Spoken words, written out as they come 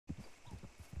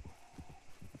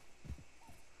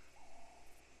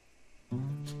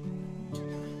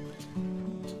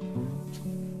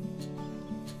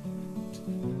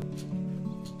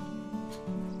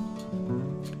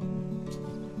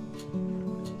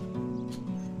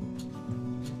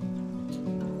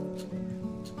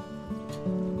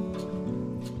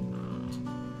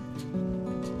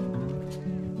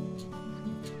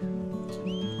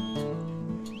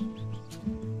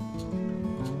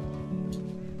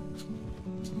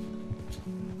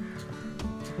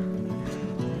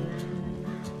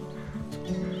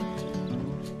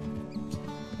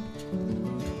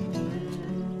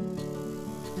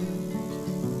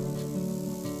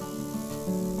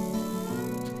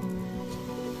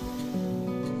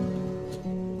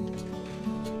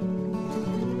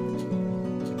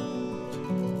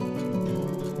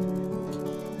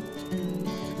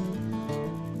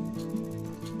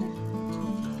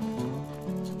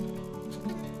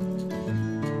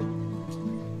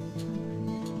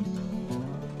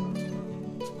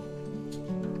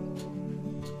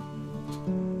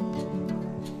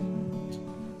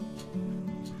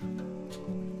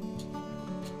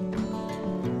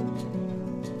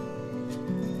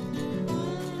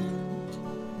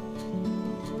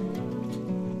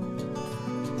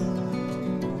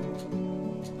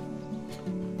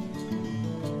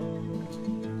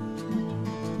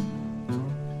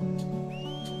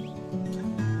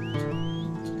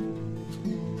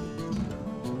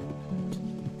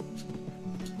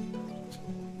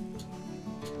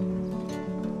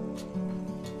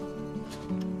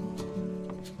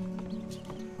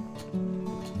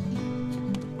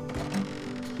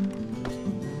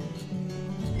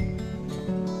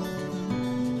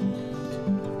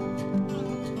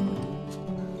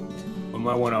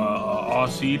might want to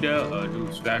RC there,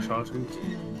 do slash RC.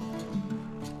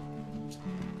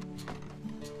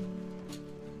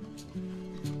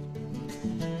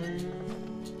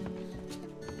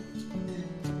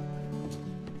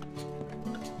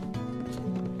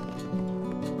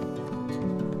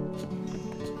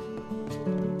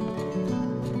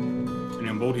 And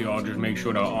then both of y'all just make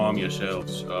sure to arm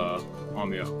yourselves,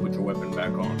 put your weapon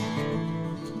back on.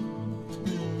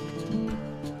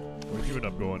 Where'd you end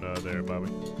up going there,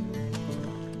 Bobby?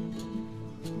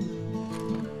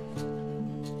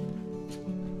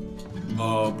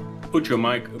 Put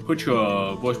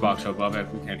your voice box up, Bobby.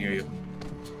 We can't hear you.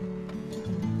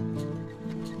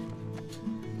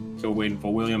 Still waiting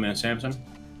for William and Samson.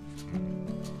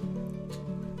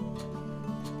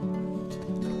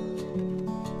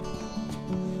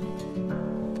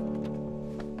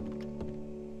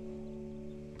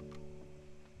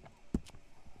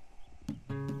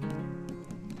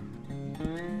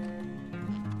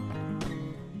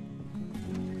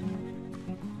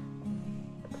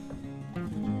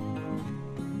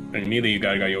 And neither you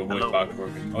guys got your voice box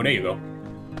working. Oh, there you go.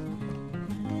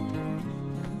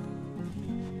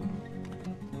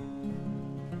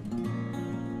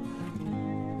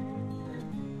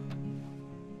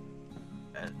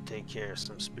 I had to take care of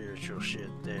some spiritual shit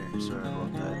there. Sorry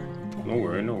about that. No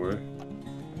worry, no worry.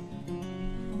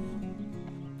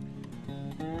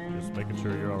 Just making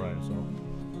sure you're alright, so.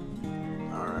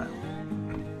 Alright.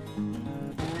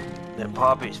 Them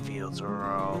poppies fields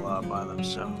are all out by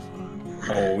themselves.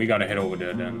 Oh, we gotta head over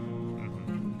there then.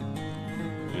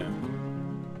 Yeah.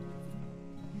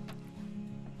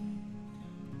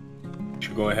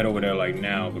 Should go ahead over there like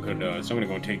now because somebody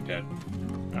gonna take that.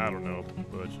 I don't know,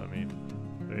 Butch. I mean,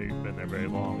 they've been there very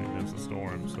long and it's a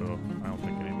storm, so I don't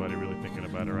think anybody really thinking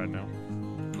about it right now.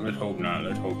 Let's hope not.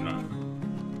 Let's hope not.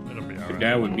 It'll be alright.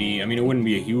 That would be. I mean, it wouldn't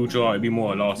be a huge loss. It'd be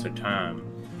more a loss of time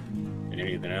than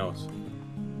anything else.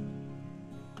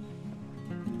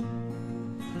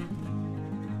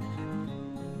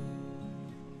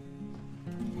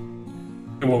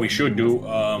 What we should do,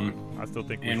 I still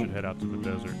think we should head out to the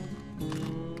desert.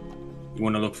 You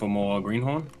want to look for more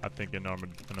greenhorn? I think in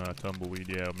Tumbleweed,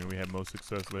 yeah. I mean, we had most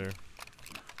success there.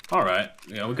 All right,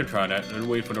 yeah, we could try that. Let's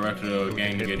wait for the rest of the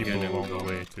gang to get here, and then we'll go.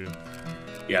 Way too.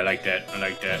 Yeah, I like that. I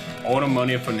like that. All the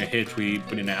money from the hits we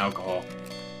put in the alcohol.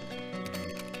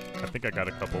 I think I got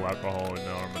a couple alcohol in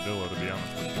the armadillo, to be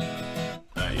honest with you.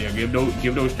 Yeah,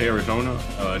 give those to Arizona.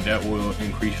 That will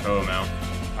increase her amount.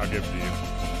 I'll give it to you.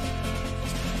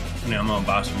 And then I'm gonna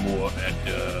buy some more at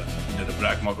the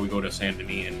black market. We go to Saint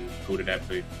Denis and go to that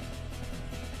place.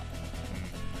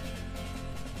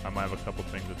 I might have a couple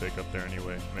things to take up there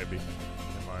anyway, maybe in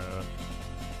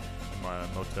my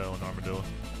motel in Armadillo.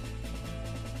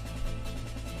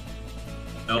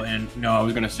 Oh, and no, I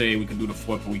was gonna say we could do the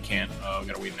 4th, but we can't. We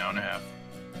gotta wait an hour and a half.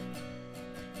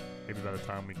 Maybe by the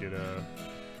time we get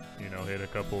hit a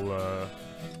couple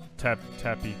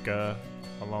Tapika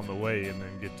along the way, and then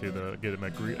get him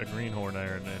a greenhorn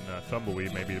there, and then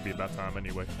Tumbleweed. Maybe it'd be about time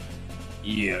anyway.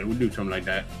 Yeah, we'll do something like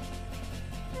that.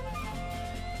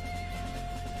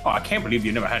 Oh, I can't believe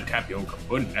you never had tapioca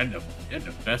pudding. That's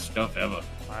the best stuff ever.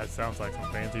 It sounds like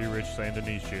some fancy rich Saint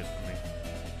Denis shit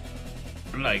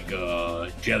to me. Like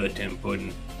gelatin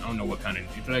pudding. I don't know what kind of.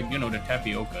 It's like the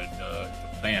tapioca, the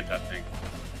plant, I think.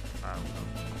 I don't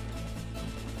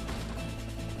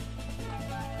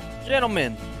know.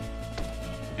 Gentlemen.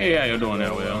 Hey, how you doing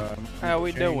there, Will? How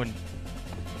we doing?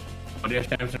 Oh, there's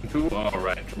Samson too?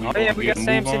 Alright. Oh yeah, we got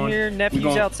Samson here,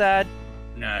 nephew's outside.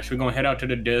 Nah, so we're gonna head out to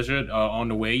the desert on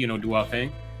the way, do our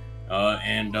thing.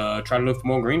 And try to look for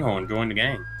more greenhorn, join the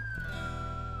gang.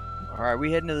 Alright,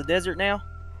 we heading to the desert now?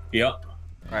 Yep.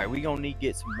 Alright, we gonna need to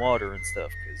get some water and stuff,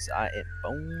 because I am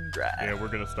bone dry. Yeah, we're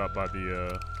gonna stop by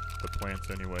the plants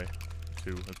anyway,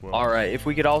 too, as well. Alright, if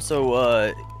we could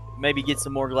also maybe get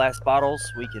some more glass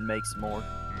bottles, we can make some more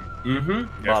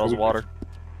bottles of water.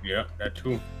 Yeah, that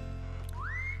too.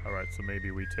 Alright, so maybe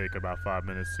we take about 5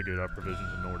 minutes to get our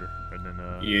provisions in order, and then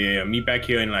yeah, meet back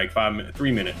here in like 3 minutes.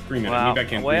 3 minutes. Wow. Meet back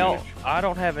here in 3 well, minutes. I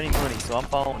don't have any money, so I'm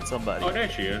following somebody. Oh, there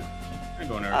she is. I'm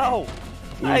going there. Oh,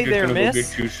 we're hey there, miss. Go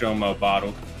get you some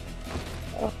bottles.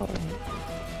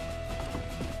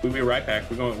 We'll be right back.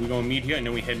 We're gonna meet here, and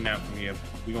then we heading out from here.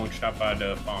 We're gonna stop by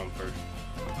the farm first.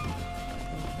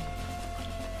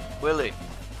 Willie,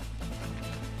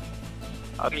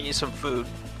 I'll get you some food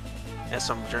and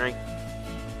some drink.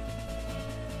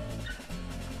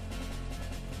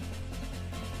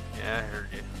 Yeah, I heard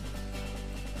you.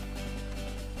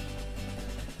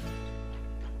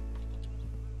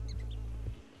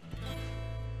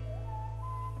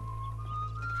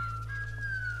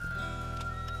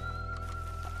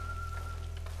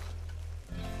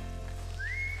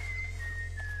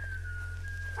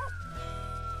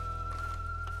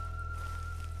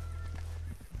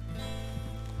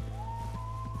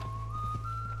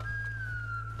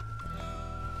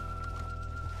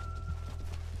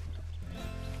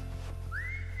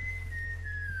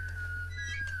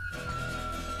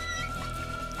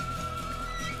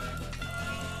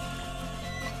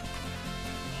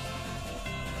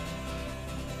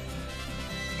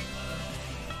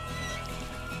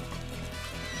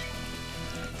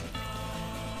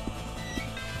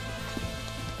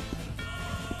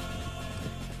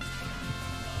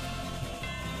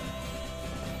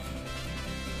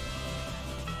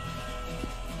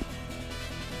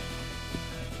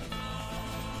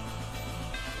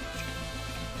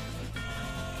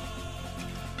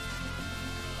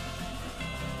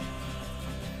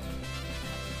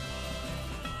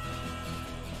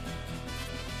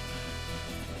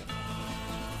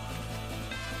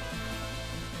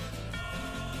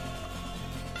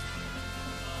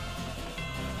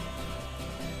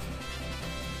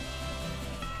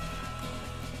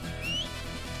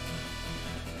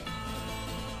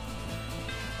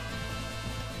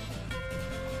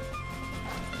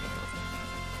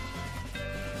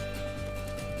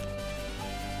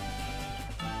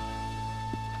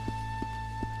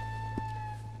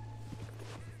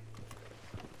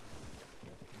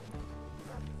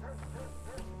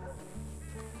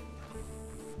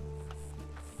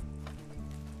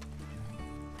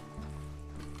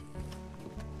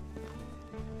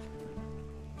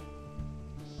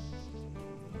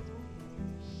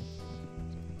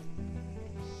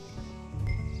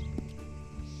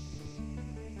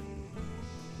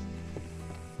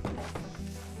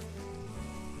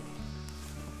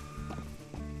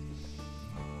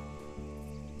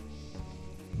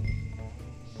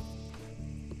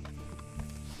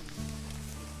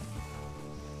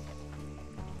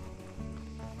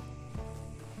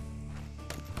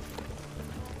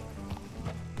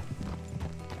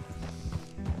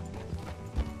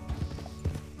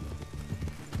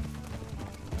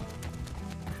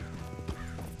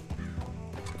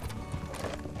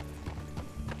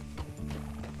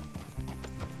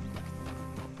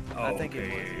 I think it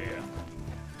was. Yeah.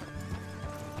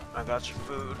 I got your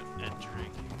food and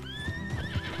drink.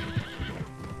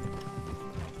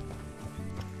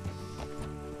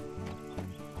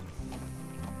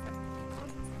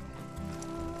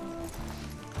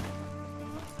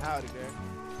 Howdy there.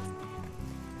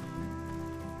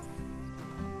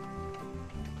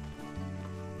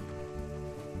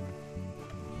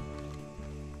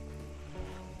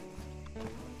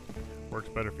 Works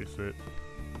better if you sit.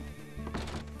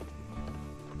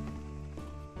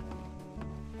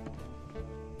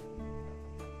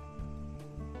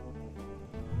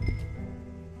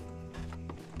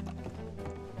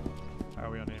 How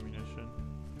are we on ammunition?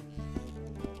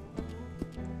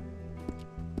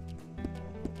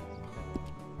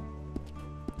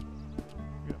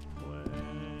 We got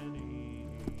plenty.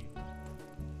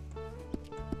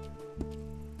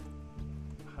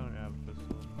 I don't have a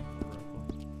pistol.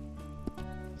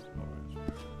 Alright.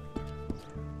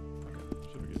 Okay,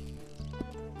 should be good.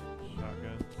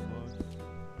 Shotgun, slugs.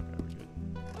 Okay, we're good.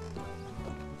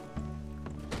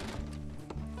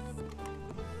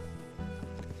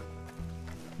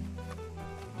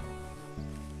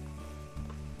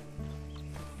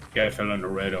 Guy fell on the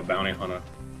red or bounty hunter.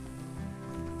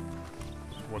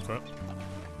 What's up?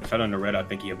 Fell on the red, I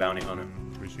think he a bounty hunter.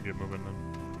 We should get moving then.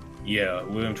 Yeah,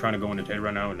 we're trying to go into Ted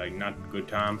right now, like not a good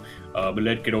time. But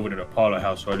let's get over to the Paula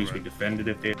house so at least we defend it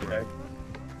if they attack.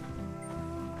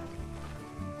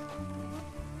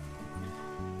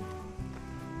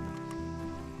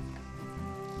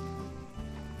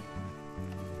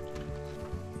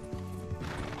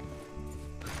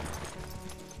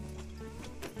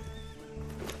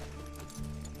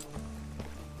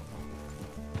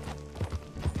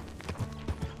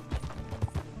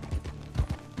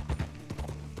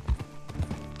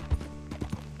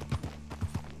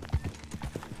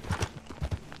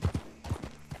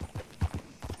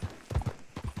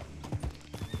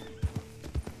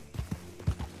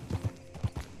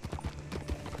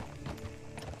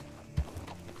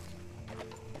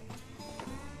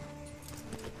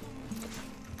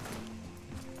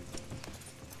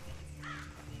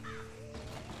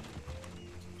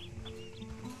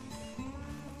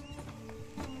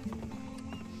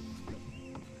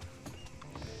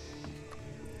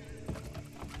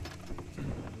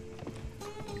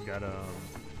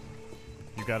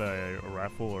 You got a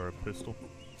rifle or a pistol?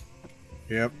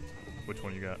 Yep. Which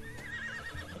one you got?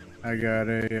 I got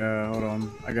a, hold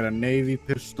on. I got a Navy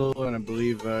pistol and I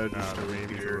believe, just The a Navy's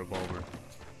a repeater. revolver.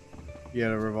 Yeah,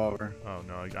 the revolver. Oh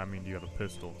no, I mean, do you have a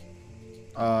pistol?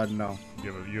 No.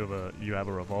 You have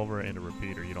a revolver and a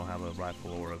repeater. You don't have a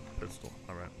rifle or a pistol.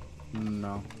 All right.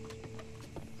 No.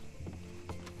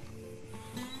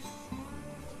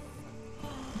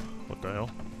 What the hell?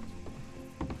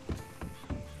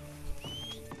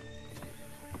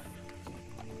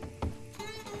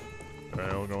 What the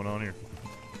hell going on here?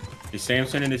 Is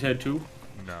Samson in his head too?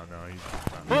 No, he's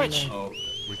not. Butch! Oh,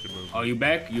 We should move. you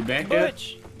back? You back there?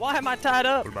 Butch! Why am I tied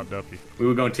up? What about Duffy? We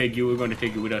were gonna take you. We were gonna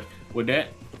take you with us. With that?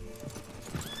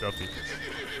 Duffy. He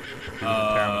was in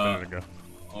town a minute ago.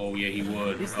 Oh yeah, he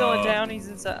would. He's still in town. He's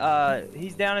inside.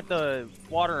 He's down at the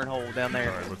watering hole down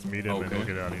there. All right, let's meet him and we'll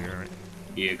get out of here. All right.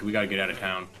 Yeah, 'cause we gotta get out of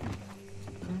town.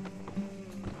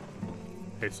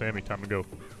 Hey, Sammy, time to go.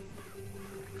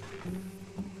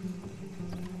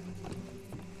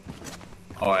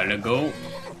 All right, let's go.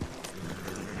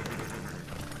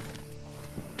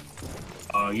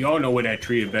 Y'all know where that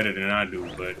tree is better than I do,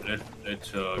 but let's get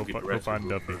the Go rest find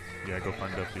of Duffy. Yeah, go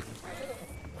find Duffy.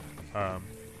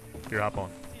 Here, hop on.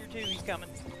 Tier 2, he's coming.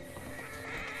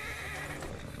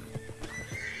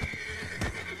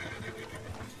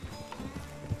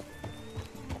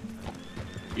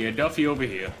 Yeah, Duffy over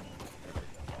here.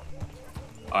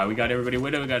 All right, we got everybody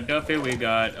with us. We got Duffy. We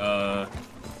got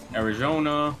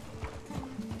Arizona,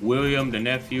 William, the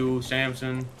nephew,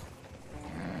 Samson.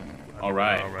 All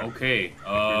right. Okay.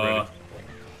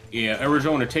 Yeah,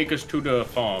 Arizona, take us to the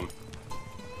farm.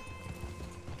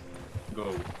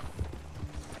 Go.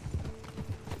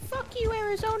 Fuck you,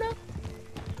 Arizona.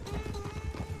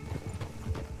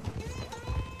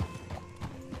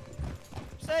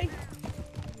 Say.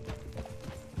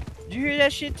 Did you hear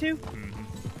that shit too? Mm-hmm.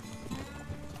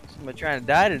 Somebody trying to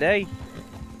die today.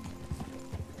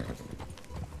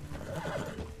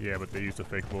 Yeah, but they used a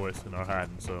fake voice and are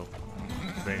hiding, so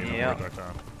they ain't even Yeah. worth our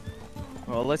time.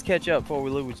 Well, let's catch up before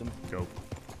we lose them. Go.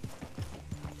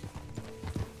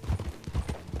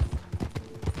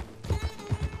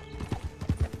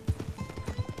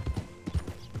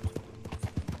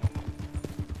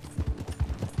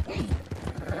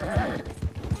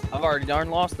 I've already darn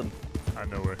lost them. I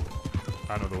know where.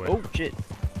 I know the way. Oh shit!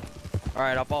 All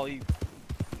right, I'll follow you.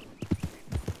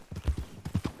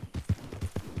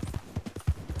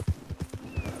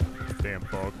 Damn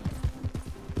fog.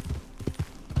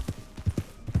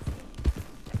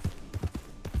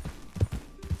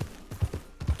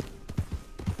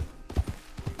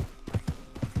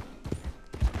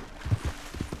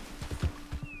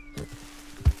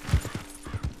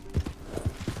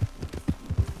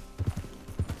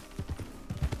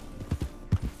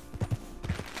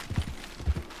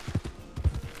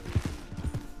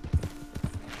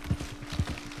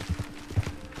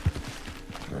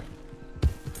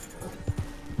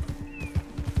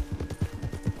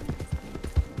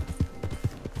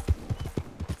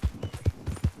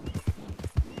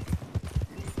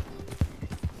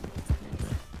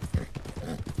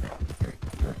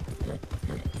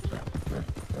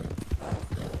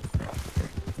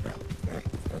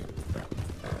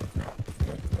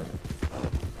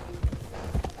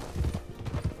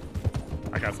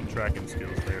 I got some tracking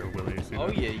skills there, Willie. You see Oh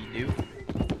that? yeah, you do.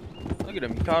 Look at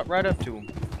him, you caught right up to him.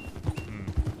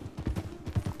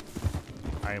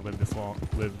 I ain't lived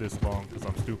this long because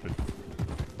I'm stupid.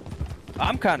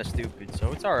 I'm kind of stupid,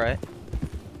 so it's all right.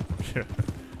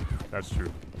 That's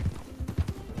true.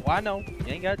 Well, I know. You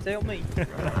ain't gotta tell me.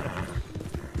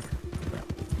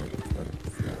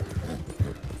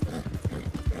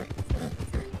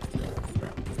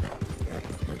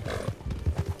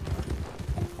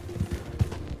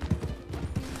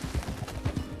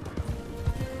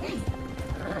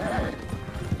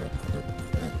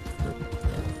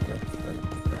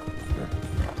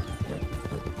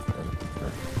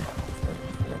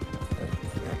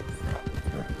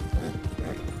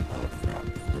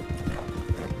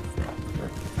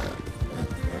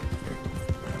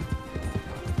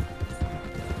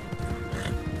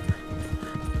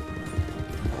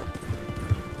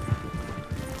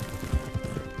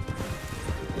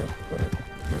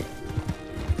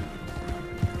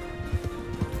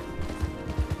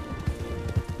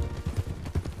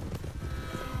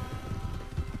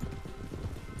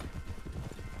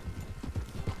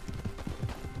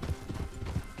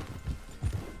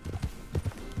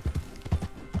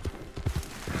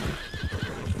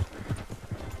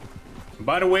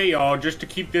 By the way, y'all, just to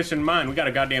keep this in mind, we got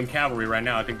a goddamn cavalry right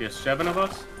now. I think there's 7 of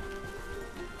us.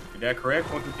 Is that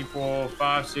correct? 1, 2, 3, 4,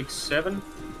 5, 6, 7.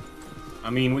 I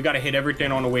mean, we gotta hit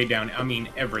everything on the way down. I mean,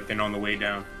 everything on the way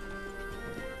down.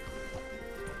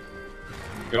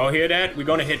 Y'all hear that? We're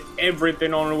gonna hit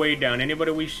everything on the way down.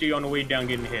 Anybody we see on the way down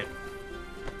getting hit.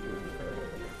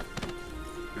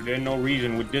 There's no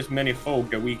reason with this many folk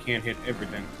that we can't hit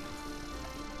everything.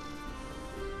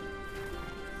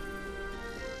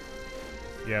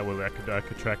 Yeah, well, I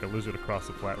could track a lizard across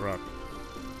a flat rock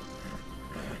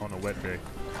on a wet day.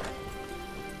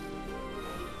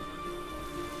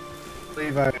 I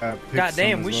believe I picked God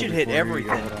damn, some we as well should hit before you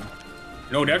everything.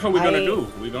 got, No, that's what we're gonna do.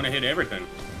 We're gonna hit everything.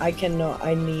 I cannot.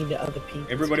 I need other people.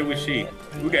 Everybody we see.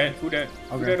 Who that? Who that?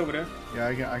 Who Okay. that over there?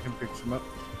 Yeah, I can pick some up.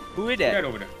 Who is Who that that?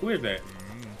 over there? Who is that?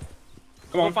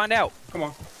 Come We'll on. find out. Come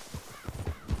on.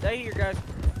 Stay here, guys.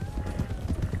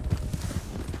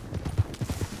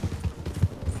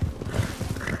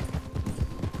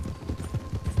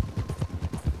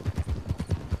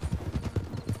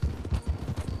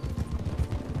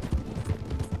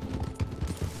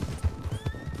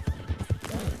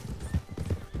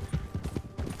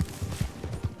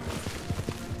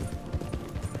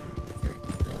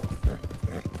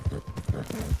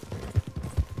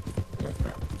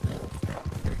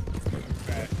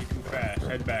 Fast. You're too fast.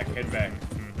 Head back. Head back.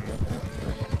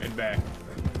 Head back.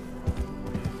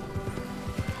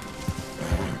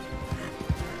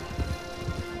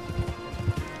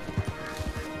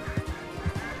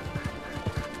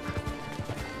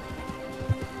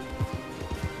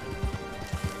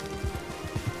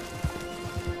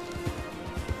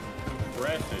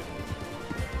 Aggressive.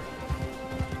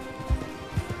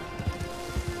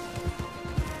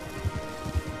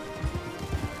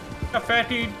 How fast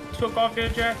he took off there,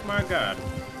 Jack? My God.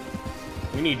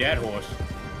 We need that horse.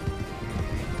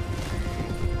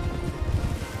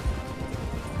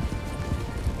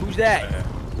 Who's that?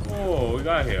 Oh, we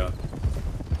got here.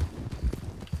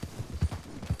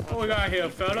 What we got here,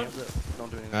 fella?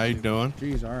 Don't do anything. How you doing?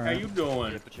 Jeez, all How right. you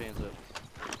doing? Put your hands up.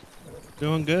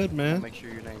 Doing good, man. Make sure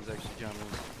your name's actually John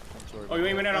Lewis. I'm sorry. Oh, you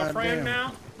aiming at our God friend damn.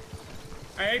 now?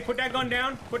 Hey, put that gun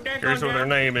down. Put that gun Here's down. what their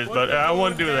name is, Put but the I gun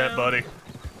wouldn't do that, down. buddy.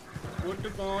 Put the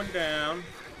gun down.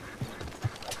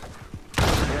 Get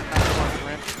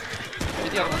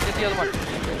the other one. Get the other one.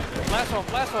 Last one.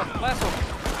 Last one. Last one.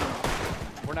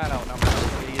 We're not outnumbered.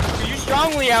 Idiots. You're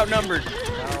strongly outnumbered. No,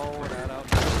 we're not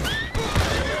outnumbered.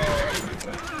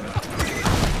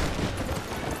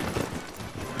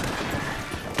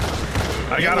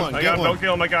 I got him. I got him. Don't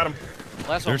kill him. I got him.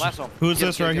 Last one. Last one. Who's Get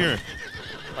this him, right get him. here?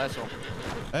 Last one.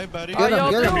 Hey, buddy. Get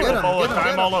him, get him, get him. All up.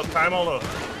 Time all up. Time all up.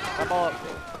 Time all up.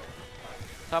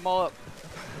 Time all up.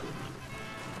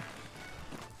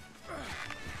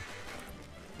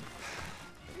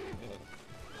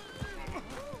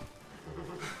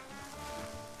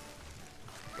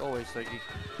 Go away, Steggy.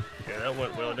 Yeah, that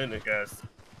went well, didn't it, guys?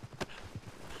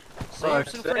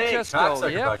 Samson Francesco.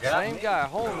 Yep, same guy.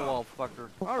 Hole in the wall, fucker.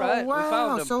 All right, we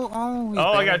found him.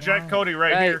 Oh, I got Jack Cody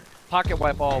right Hey, here. pocket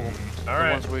wipe all of them. All The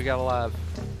right. ones we got alive.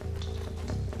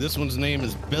 This one's name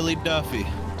is Billy Duffy.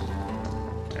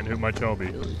 And who might y'all be?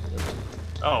 Soggy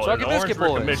Oh, and the orange Biscuit were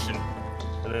Boys. commission.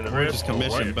 And then the We're rest just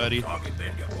commissioned, what? buddy.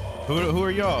 Who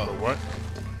are y'all? What?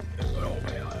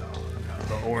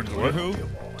 The orange what? Who?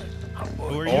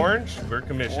 Who are you? Orange? We're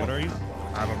commissioned. What are you?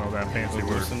 I don't know that fancy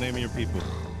word. What's the name of your people?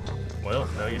 Well,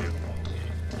 now you do.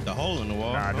 The hole in the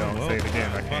wall. Nah, don't say it again.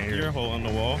 I can't Fuck hear your it. hole in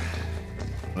the wall.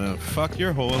 Fuck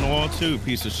your hole in the wall too,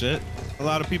 piece of shit. A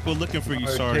lot of people looking for you,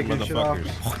 sorry take your shit off.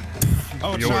 motherfuckers.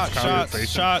 Oh, You always conversation.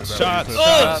 shots, Is that what you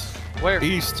shots. Where?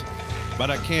 East, by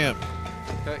that camp.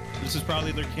 Okay. This is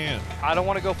probably their camp. I don't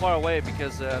want to go far away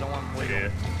because I don't want to. Yeah,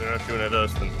 they're not shooting at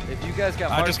us then. If you guys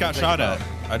got. I just got marksman, shot think at.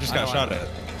 about- I just got know, shot I at. know.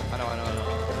 I know.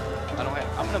 I don't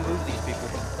have. I'm gonna move these people.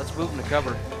 Let's move them to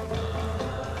cover.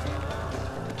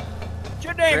 Get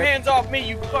your damn Rick? hands off me,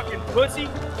 you fucking pussy.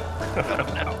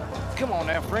 Come on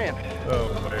now, friend.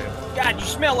 Oh, man. God, you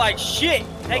smell like shit.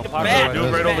 Take a Well, bath. Do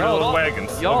it right over Y'all- those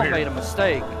wagons. Y'all over here. made a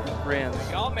mistake, friends.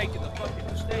 Y'all making the fucking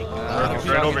mistake. Right Soggy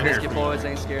over here. Biscuit Boys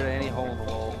ain't scared of any hole in the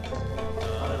wall.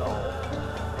 Not at all.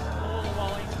 Oh,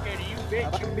 well, I ain't scared of you, I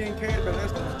bitch. like being carried, but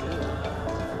that's not good.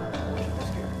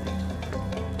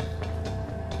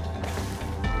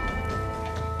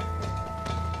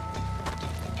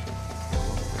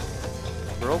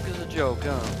 Broke is a joke,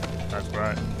 huh? That's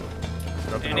right.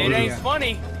 Nothing And to it ain't lose.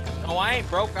 funny. No, I ain't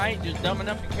broke. I ain't just dumb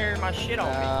enough to carry my shit on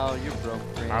me. No, you're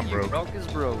broke, friend. I'm broke. Broke is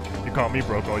broke. You call me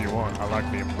broke all you want. I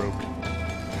like being broke.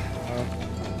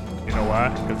 You know why?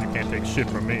 Because you can't take shit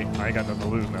from me. I ain't got nothing to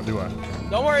lose now, do I?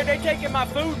 Don't worry, they taking my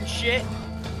food and shit.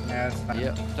 Yeah, it's fine.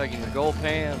 Yep, taking your gold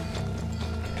pan.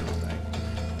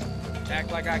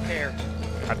 Act like I care.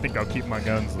 I think I'll keep my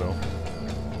guns though.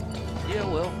 Yeah,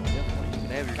 well, you can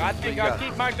have your. I think I'll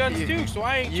keep my guns you- too, so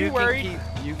I ain't You too worried.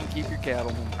 you can keep your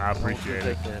cattle. I appreciate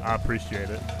it. I appreciate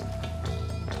it.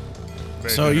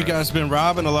 Very So you generous. guys been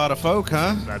robbing a lot of folk,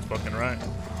 huh? That's fucking right.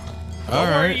 All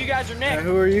Don't worry, right. you guys are Yeah, next.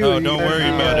 who are you? Oh, You don't guys worry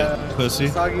the, about it, pussy.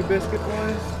 Soggy Biscuit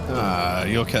Boys? Ah,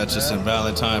 you'll catch us in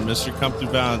Valentine, mister. Come through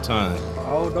Valentine.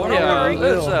 Oh, don't Yeah, worry.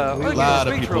 let's We look Lot at of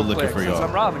the speech people real looking quick, for since y'all.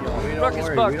 I'm robbing y'all. We don't Ruckus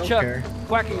worry, Buck, we don't Chuck, care.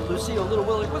 Quacky, Lucille, Little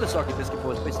Willie, we're the Soggy Biscuit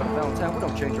Boys based on Valentine. We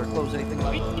don't change our clothes, anything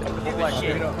like that. Black shit.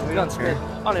 shit. we don't Gunsmith,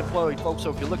 unemployed folks,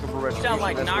 so if you're looking for retribution, Sound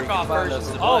like that's where you can knockoff find versions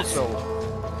us. of us.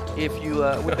 Also, if you,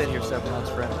 we've been here 7 months,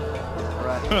 friend. All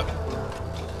right.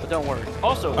 But don't worry.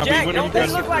 Also, I mean, Jack, what don't you they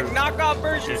guys- look like knockoff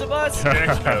versions of us?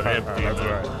 Jack's got empty. That's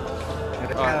right.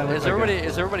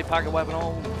 is everybody pocket wiping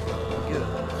all? Good.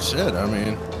 Shit, I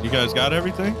mean, you guys got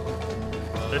everything?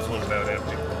 This one's about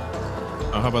empty.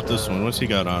 Oh, how about this one? What's he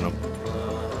got on him?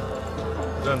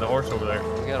 It's on the horse over there.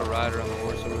 We got a rider on the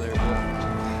horse over there.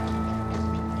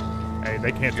 Hey,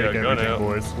 they can't Got take a gun everything, out.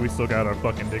 boys. We still got our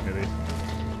fucking dignity.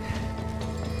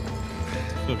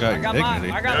 Still got I your got dignity.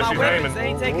 my, I got Yeah, my she's weapons. aiming. They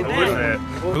ain't taking Who is that. that?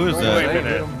 Who is Who that? aiming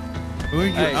at? Who are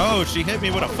you? Hey. Oh, she hit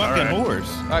me with a fucking right. horse.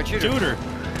 All right, shoot her. Shoot her.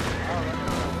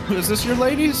 Is this your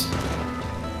ladies?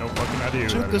 No fucking idea. who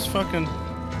Shoot that this is. fucking.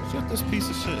 Shoot this piece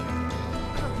of shit.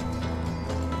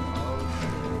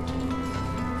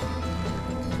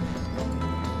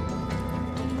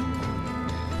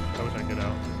 I wish I could get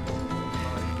out.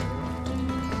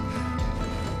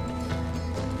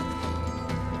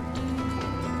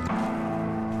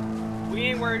 We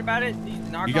ain't worried about it. These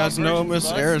knockoff You guys know versions Miss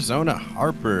of us. Arizona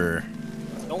Harper.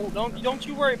 Don't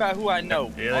you worry about who I know.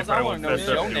 Yeah, they All I probably want to know won't is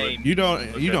fess up your to it. name.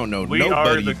 You don't know We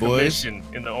nobody, are the boys. commission.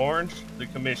 In the orange, the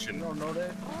commission.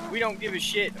 We don't give a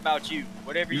shit about you.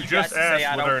 Whatever You you, just got to say, I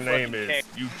asked don't what our fucking name is. care.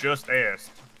 You just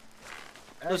asked.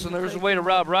 Listen, there's a way to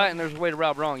rob right and there's a way to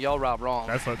rob wrong. Y'all rob wrong.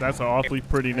 That's an awfully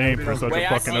pretty name for such a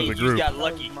fucking ugly group. You got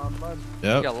lucky. You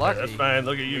Yep. got lucky. That's fine.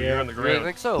 Look at you. You're on the Yeah, I ground.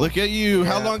 think so. Look at you.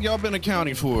 How long y'all been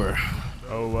accounting for?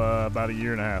 Oh, about a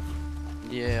year and a half.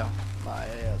 Yeah, my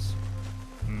ass.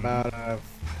 About a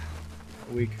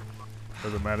week.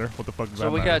 Doesn't matter. What the fuck does So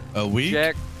that we matter? got A week?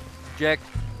 Jack,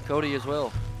 Cody as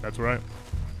well. That's right.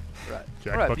 Right.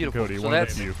 Jack All right, fucking beautiful. Cody. So One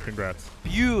that's of you. Congrats.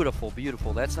 beautiful,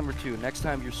 beautiful. That's number 2. Next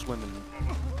time you're swimming.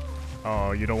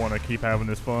 Oh, you don't want to keep having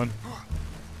this fun?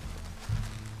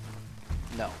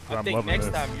 No. I'm loving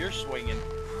this. you're swinging.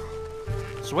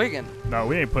 Swigging. No,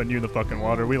 we ain't putting you in the fucking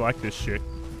water. We like this shit.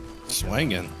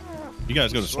 Swinging. You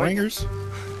guys go to swingers?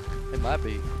 It might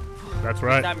be. That's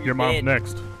right. time you're Your mom's dead.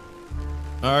 next.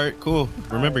 All right, cool.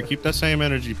 Remember, keep that same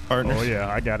energy, partner. Oh yeah,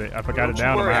 I got it. If I got it Don't you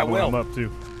down, I'm worry, I gonna have one will. up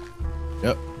too.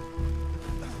 Yep.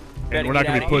 And we're get not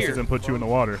gonna out be of pussies here. and put you in the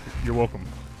water. You're welcome.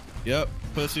 Yep,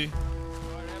 pussy.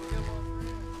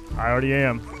 I already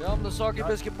am. Tell them the Soggy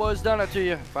Biscuit Boys done it to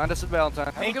you. Find us at Valentine.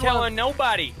 Have a Ain't good one. telling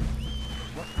nobody.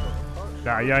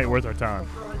 Nah, you ain't worth our time.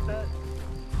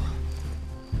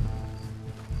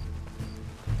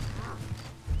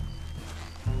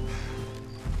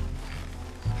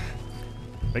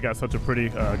 They got such a pretty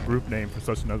group name for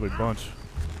such an ugly bunch.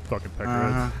 Fucking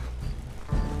peckerheads.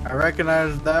 I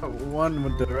recognized that one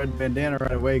with the red bandana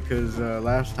right away because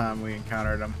last time we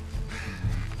encountered him.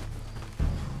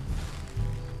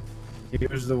 He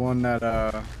was the one that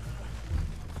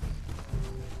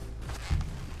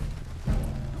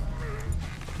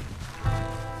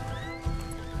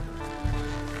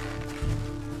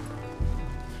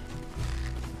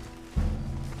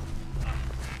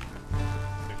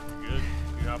You good?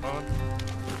 You hop on?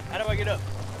 How do I get up?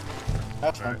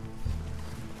 that's right.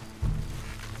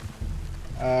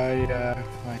 Yeah,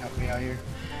 might help me out here.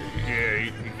 Yeah,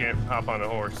 you can't hop on a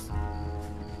horse.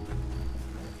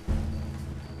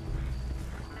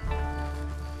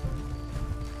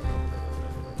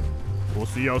 We'll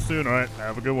see y'all soon, alright?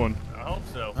 Have a good one. I hope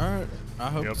so. All right. I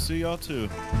hope Yep. to see y'all too.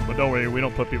 But don't worry, we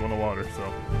don't put people in the water,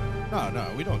 so.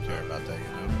 No, we don't care about that, you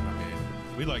know. I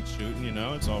mean, we like shooting, you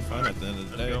know. It's all fun at the end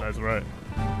of the day. That's right.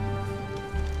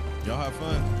 Y'all have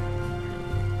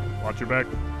fun. Watch your back.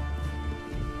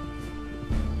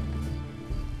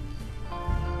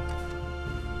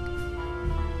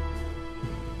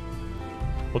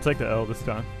 We'll take the L this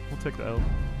time. We'll take the L.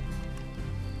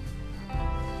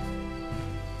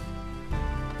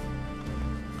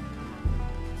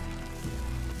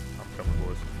 I'm coming,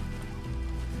 boys.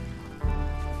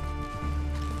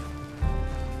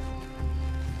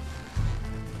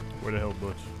 Where the hell,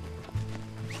 Butch?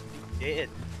 Dead.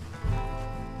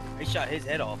 He shot his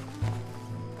head off.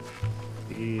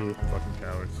 Yeah, fucking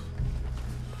cowards.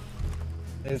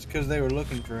 It's because they were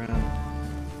looking for him.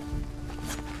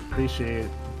 Appreciate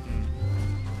it.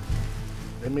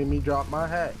 They made me drop my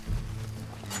hat.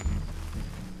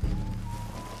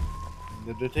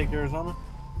 Did they take Arizona?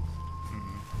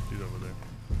 He's over there.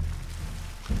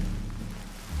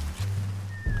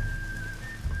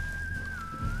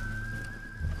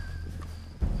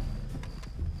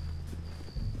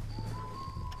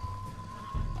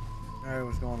 Alright,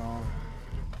 what's going on?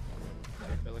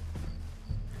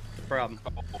 Problem.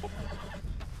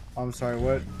 I'm sorry,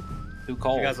 what? Too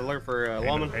cold. You guys alert for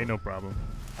lawman? Ain't no problem.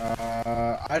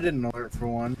 I didn't alert for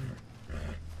one.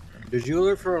 Did you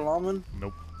alert for a lawman?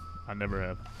 Nope. I never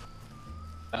have.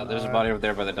 There's a body over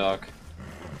there by the dock.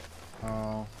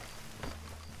 Oh.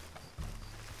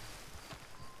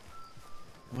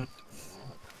 What?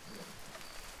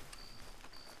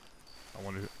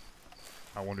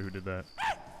 I wonder who did that.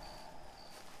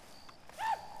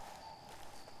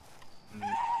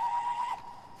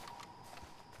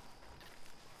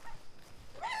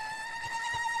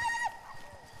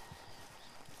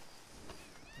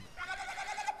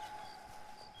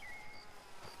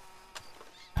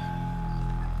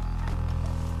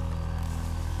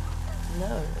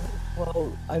 No.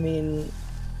 Well, I mean,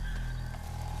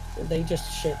 they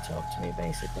just shit talked to me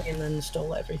basically, and then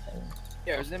stole everything.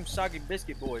 Yeah, it was them Soggy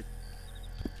Biscuit Boys.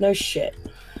 No shit.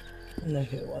 I know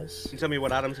who it was. Can you tell me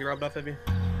what items he robbed off of you?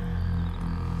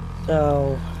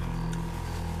 So.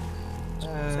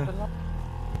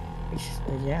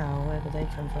 Yeah, where did they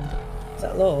come from? Is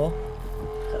that law?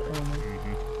 Is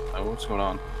that law? What's going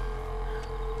on?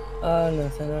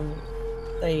 Nothing.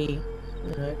 They,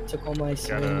 took all my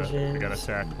syringes. We got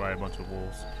attacked by a bunch of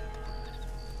wolves.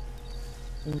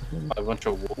 A bunch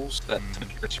of wolves that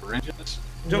took your syringes?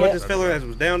 You talking about this fella that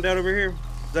was down over here?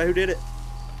 Is that who did it?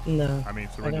 No. I mean,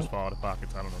 syringes fall out of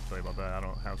pockets. I don't know what to tell you about that. I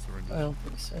don't have syringes. I don't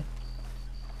think so.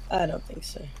 I don't think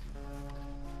so.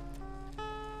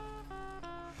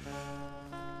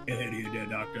 Ahead here, there,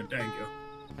 doctor. Thank you.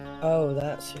 Oh,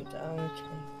 that's it. Okay.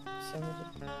 So,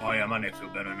 Oh yeah, my neck feel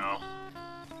better now.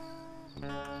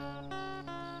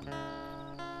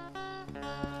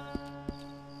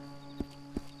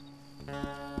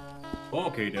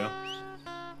 Okay, there.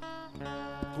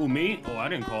 Who, me? Oh, I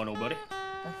didn't call nobody.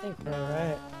 I think we're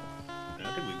alright. Yeah,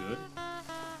 I think we're good.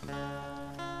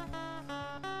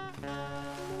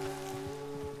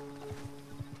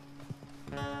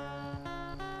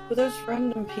 Were those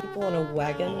random people in a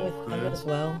wagon with them as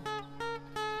well?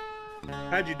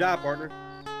 How'd you die, partner?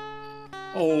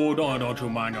 Oh, don't you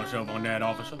mind yourself on that,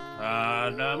 officer.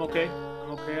 I'm okay.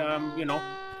 I'm okay. You know.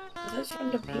 Were those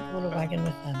random people in a wagon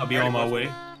with them? I'll be on my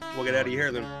way. We'll get out of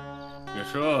here then.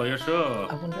 Yes, sir. Yes, sir.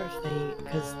 I wonder if they,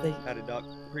 because they. Howdy, Doc.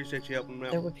 Appreciate you helping me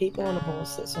out. There were people on a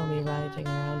horse that saw me riding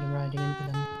around and riding into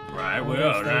them. Right.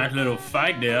 Well, nice little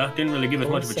fight there. Didn't really give us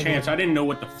much of a chance. I didn't know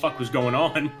what the fuck was going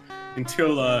on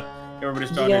until everybody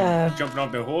started jumping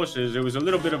off their horses. It was a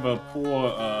little bit of a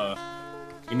poor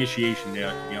initiation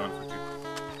there, to be honest with you.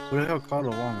 Who the hell called a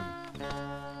woman?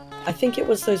 I think it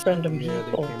was those random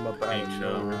people. They came up out of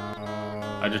nowhere.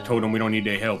 I just told them we don't need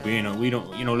their help. We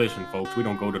don't, listen, folks, we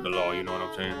don't go to the law, you know what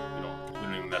I'm saying? We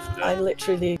don't even mess with that. I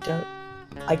literally don't.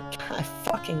 I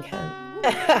fucking can't.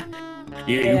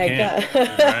 Yeah, you can.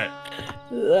 Right.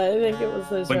 I think it was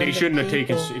those. But they shouldn't have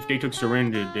taken. people. If they took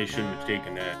surrender, they shouldn't have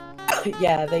taken that.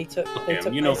 Yeah, they took. They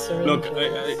took you know, my syringes.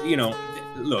 look,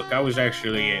 look. I was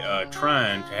actually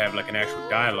trying to have like an actual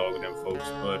dialogue with them folks,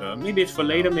 but maybe it's for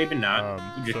later, maybe not.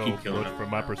 We just keep killing them. From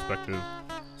my perspective,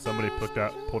 somebody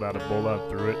pulled out a bullet and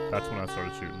threw it. That's when I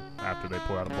started shooting. After they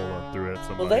pulled out a bullet and threw it at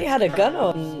somebody. Well, they had a gun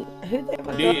on. Who they have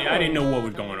a gun on? I didn't know what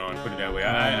was going on. Put it that way.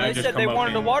 I They just said they come up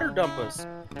wanted to and- water dump us.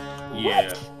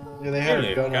 Yeah. Yeah, they had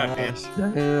Really? a gun on Goddamn. us.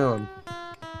 Damn.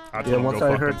 I told Yeah, them once go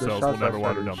I fuck heard the themselves. shots, We'll never I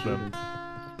water started dump them.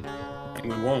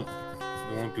 shooting. We won't.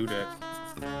 We won't do that.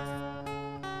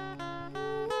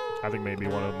 I think maybe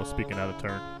one of them was speaking out of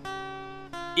turn.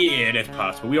 Yeah, that's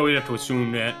possible. We always have to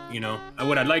assume that,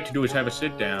 What I'd like to do is have a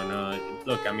sit down.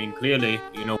 Look, I mean, clearly,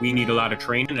 we need a lot of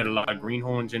training and a lot of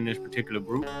greenhorns in this particular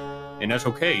group, and that's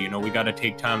okay. We got to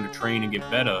take time to train and get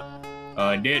better.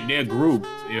 Their group,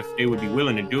 if they would be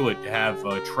willing to do it, to have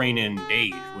training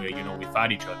days where we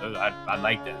fight each other. I'd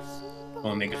like that. It's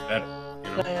gonna make us better.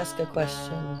 Can I ask a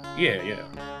question? Yeah.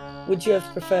 Would you have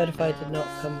preferred if I did not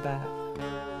come back?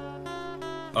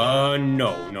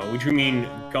 No. Would you mean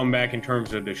come back in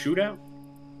terms of the shootout?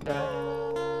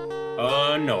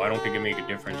 Right. No, I don't think it made a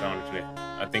difference, honestly.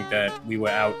 I think that we were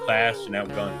outclassed and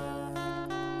outgunned.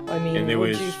 I mean, And there would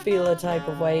was- you feel a type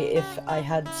of way if I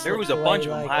had There was slipped a bunch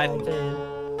of away them like I hiding.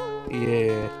 did?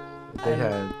 Yeah, they And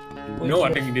had. would No, I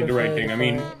you think you have did the right preferred thing. I if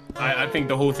mean, I think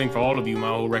the whole thing for all of you, my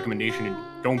whole recommendation is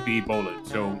don't be bullied.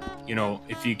 So,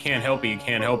 if you can't help it, you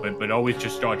can't help it, but always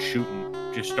just start shooting.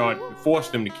 Just force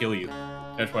them to kill you.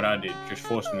 That's what I did. Just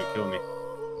force them to kill me.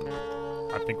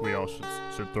 I think we all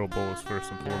should throw bullets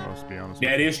first and foremost, to be honest.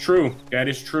 That is true. That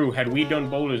is true. Had we done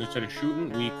boulders instead of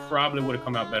shooting, we probably would have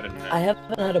come out better than that. I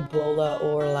haven't had a bowler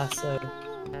or a lasso.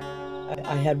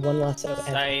 I had one lasso. ever.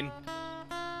 Same.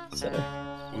 So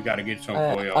We got to get some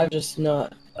for y'all. I've just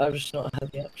not had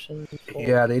the option.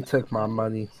 Yeah, they took my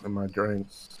money and my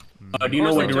drinks. Do you know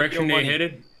Of course what they took direction your they money.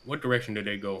 headed? What direction did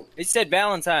they go? They said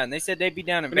Valentine. They said they'd be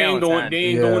down in They ain't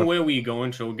Valentine. going where we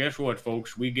going. So guess what,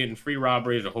 folks? We getting free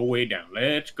robberies the whole way down.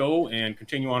 Let's go and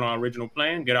continue on our original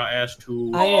plan. Get our ass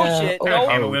to Shit.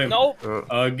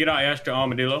 Nope. Get our ass to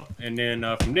Armadillo, and then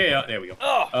from there we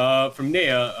go. From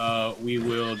there, we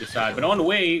will decide. But on the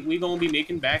way, we gonna be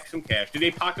making back some cash. Did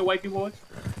they pocket wipe you boys?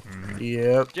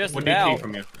 Yep. Just What did they now. take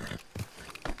from you?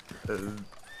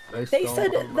 They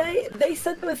said they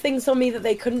said there were things on me that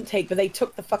they couldn't take, but they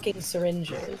took the fucking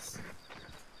syringes.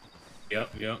 Yep.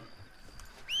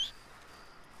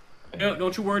 Yeah,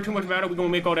 don't you worry too much about it. We're gonna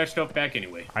make all that stuff back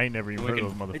anyway. I ain't never even heard of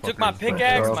those motherfuckers. They took my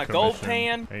pickaxe, my gold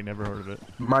Commission. pan. I ain't never heard of it.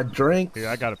 My drinks.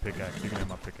 Yeah, I got a pickaxe. You can have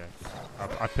my pickaxe.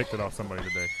 I picked it off somebody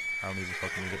today. I don't even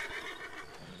fucking need it.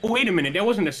 Oh, wait a minute. That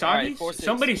wasn't the Alright, Sagis? 4-6.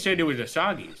 Somebody said it was the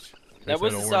Sagis. They That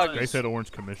was said the orange- Sagis. They said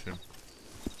Orange Commission.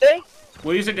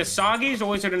 Well, is it the Sagis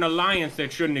or is it an alliance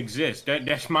that shouldn't exist?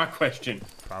 That's my question.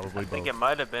 Probably I think both. it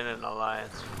might have been an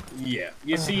alliance. Yeah.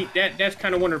 You see, that's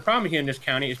kind of one of the problems here in this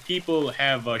county is people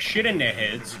have shit in their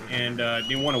heads and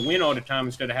they want to win all the time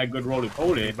instead of have good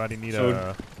roly-poly. Anybody need So-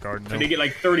 a garden? So they get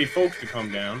like 30 folks to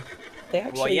come down. They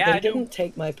actually yeah, I they do. didn't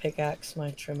take my pickaxe,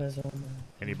 my trimmers, or my...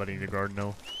 Anybody need a garden?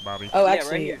 No, Bobby. Oh, Yeah,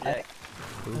 actually, right here, Jack.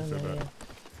 Who I said know, that?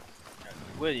 yeah.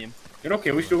 William. It's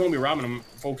okay. We still gonna be robbing them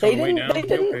folks They on the way didn't. down. They It's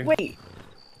didn't. okay. Wait.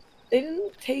 They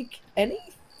didn't take any.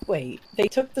 Wait. They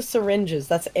took the syringes.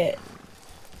 That's it.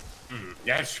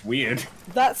 That's weird.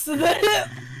 That's the.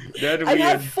 That's I weird.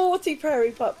 had 40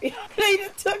 prairie puppies. They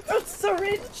took those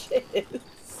syringes.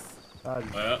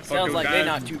 Well, Sounds like they're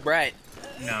not too bright.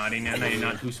 Nah, they're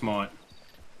not too smart.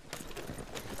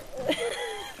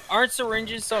 Aren't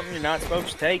syringes something you're not supposed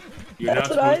to take? You're not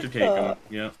supposed to take them.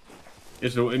 Yeah.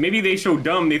 It's, maybe they so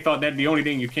dumb they thought that's the only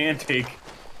thing you can take.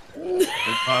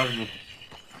 It's possible.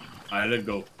 Alright, let's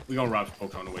go. We're gonna rob some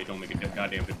folks on the way. Don't make a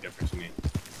goddamn big difference to me.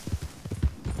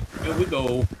 Here we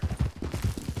go.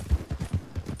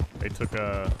 They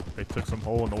took some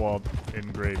hole in the wall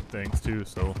engraved things too,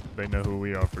 so they know who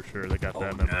we are for sure. They got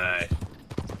that memorized. Nice.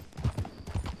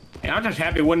 Hey, I'm just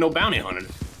happy there wasn't no bounty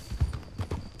hunters.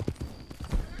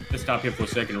 Let's stop here for a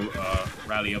second.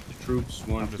 Rally up the troops.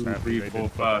 1, 2, 3, 4,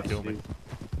 5, 6.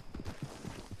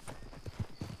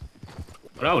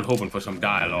 But I was hoping for some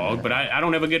dialogue, but I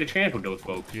don't ever get a chance with those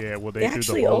folks. Yeah, well They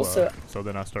actually also. so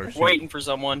then I start shooting. Waiting for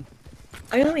someone.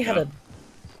 I only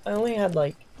had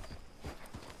like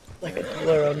a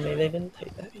dollar on me. They didn't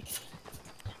take that either.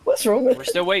 What's wrong with We're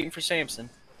still waiting for Samson.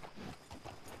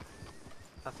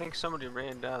 I think somebody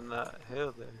ran down that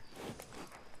hill there.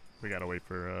 We gotta wait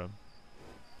for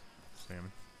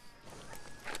Salmon.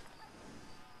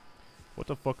 What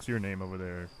the fuck's your name over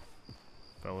there,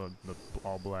 fella? The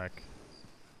all black.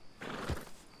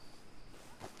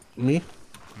 Me?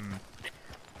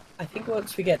 I think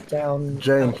once we get down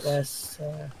James. out west,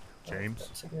 James?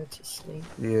 to go to sleep.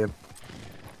 Yeah.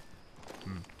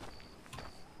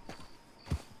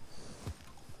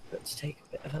 Got to take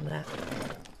a bit of a nap.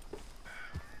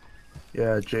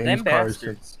 Yeah, James Them Carson.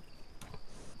 bastards.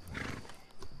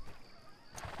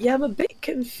 Yeah, I'm a bit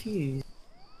confused.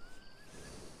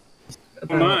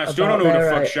 I still don't know who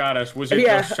the fuck shot us. Was it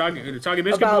the Soggy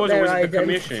Biscuit Boys or was it the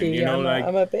Commission? You know,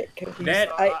 I'm a bit confused.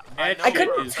 I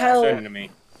couldn't tell. To me.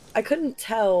 I couldn't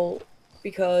tell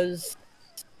because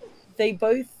they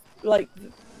both like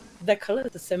their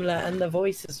colors are similar and their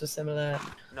voices were similar.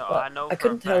 No, but I know. I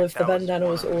couldn't tell if the bandana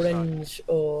was orange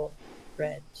or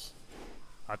red.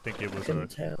 I think it was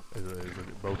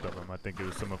both of them. I think it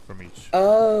was some from each.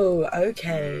 Oh,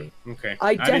 okay. Okay.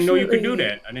 I didn't know you could do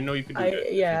that.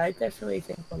 Yeah, I definitely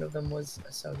think one of them was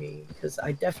a soggy because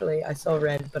I saw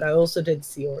red, but I also did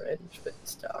see orange, but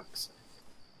it's dark. So.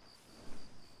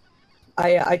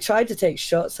 I tried to take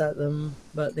shots at them,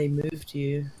 but they moved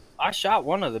you. I shot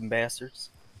one of them bastards.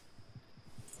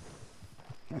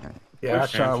 Yeah, I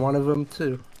shot one of them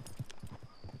too.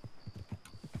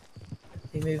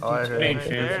 They moved I you to heard.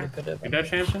 Is that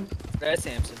Samson? That's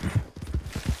Samson.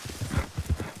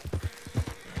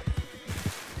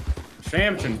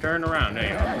 Samson, turn around. There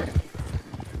you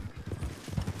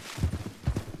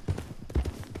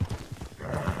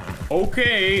are.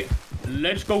 Okay,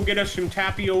 let's go get us some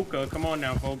tapioca. Come on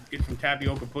now, folks. Get some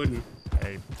tapioca pudding.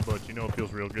 Hey, but you know it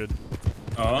feels real good?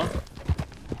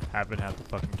 Having half the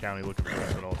fucking county looking for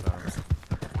us at all times.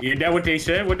 Yeah, that what they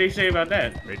said? What'd they say about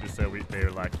that? They just said they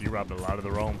were like, you robbed a lot of the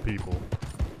wrong people.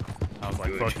 I was like,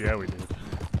 Good. fuck yeah, we did.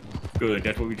 Good,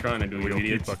 that's what we're trying to do, We'll you keep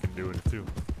idiots. fucking doing it too.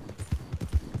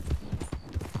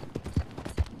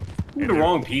 You're the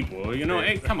wrong people, you know?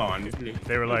 Hey, come on.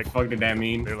 They were like, what the fuck did that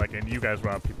mean? They're like, and you guys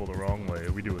rob people the wrong way.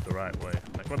 We do it the right way.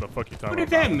 Like, what the fuck you talking about? What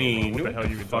does that mean? What the hell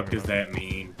you fuck talking does about? that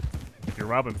mean? If you're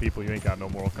robbing people, you ain't got no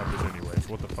moral compass anyway.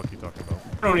 So what the fuck you talking about?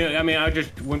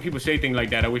 When people say things like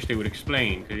that, I wish they would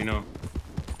explain, because, you know,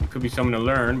 it could be something to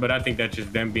learn, but I think that's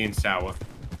just them being sour.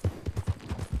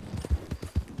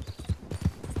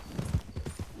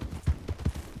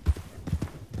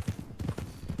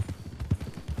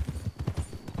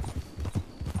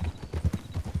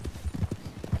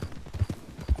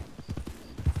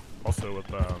 Also,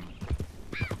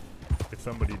 if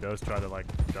somebody does try to like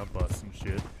dump us and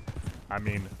shit, I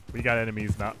mean, we got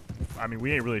enemies.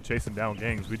 We ain't really chasing down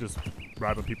gangs. We just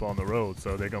robbing people on the road,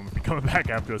 so they're gonna be coming back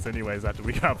after us anyways after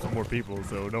we rob some more people.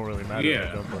 So it don't really matter. If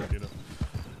they dump us, you know.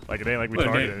 Like it ain't like we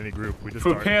targeted any group. We just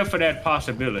prepare for that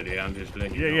possibility. I'm just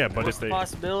letting you know. Yeah, but What's the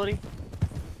possibility?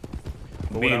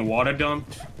 Being water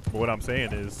dumped. But what I'm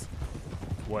saying is,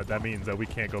 what that means that we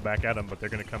can't go back at them, but they're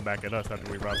gonna come back at us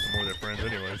after we rob some more of their friends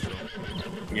anyway. So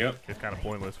yep, it's kind of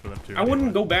pointless for them too. I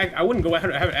wouldn't go back. I wouldn't go at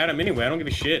them anyway. I don't give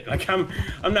a shit. Like I'm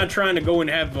not trying to go and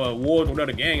have wars with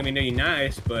other gang. I mean, they're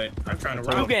nice, but I'm trying to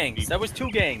rob 2 gangs. people. That was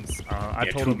 2 gangs. I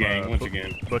told two him gangs once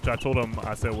again. Butch, I told him,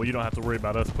 I said, well, you don't have to worry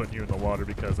about us putting you in the water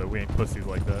because we ain't pussies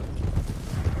like that.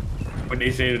 What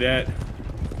they say to that?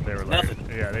 They were like,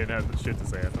 yeah, they didn't have the shit to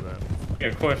say after that. Yeah,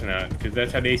 of course not, because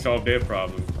that's how they solve their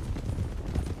problems.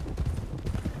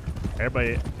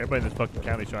 Everybody in this fucking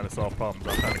county trying to solve problems.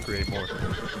 I'm trying to create more.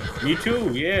 Me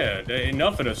too, yeah.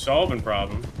 Enough of the solving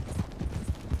problem.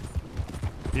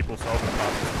 people solving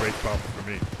problems creates problems for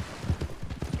me.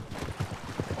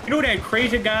 You know that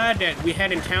crazy guy that we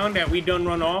had in town that we done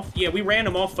run off? Yeah, we ran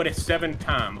him off for the 7th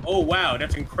time. Oh wow,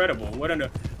 that's incredible. What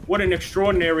an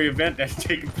extraordinary event that's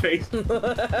taking place. we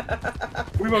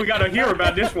gotta hear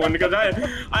about this one because I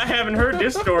haven't heard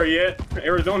this story yet.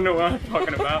 Arizona know what I'm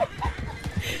talking about.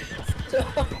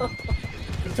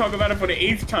 Let's talk about it for the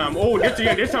 8th time. Oh,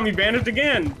 this time he vanished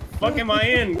again. Fuck am I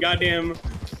in? Goddamn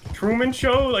Truman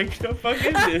Show? Like, the fuck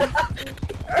is this?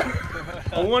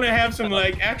 I want to have some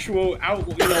like actual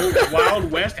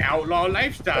Wild West outlaw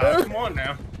lifestyle. Come on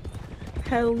now.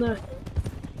 Hell no.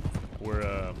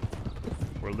 We're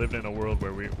living in a world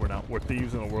where we're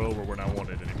thieves in a world where we're not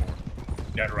wanted anymore.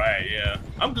 That's right. Yeah.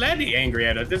 I'm glad they're angry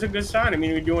at us. That's a good sign. I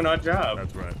mean, we're doing our job.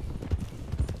 That's right.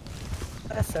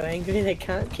 They're so angry they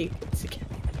can't keep it together.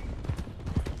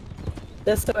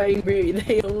 They're so angry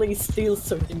they only steal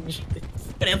syringes.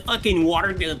 Gonna fucking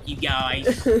water dump you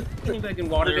guys. Fucking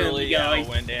water dump you guys.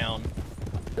 Went down.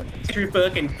 You're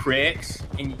fucking pricks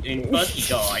and fuck you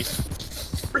guys.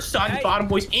 We're soggy bottom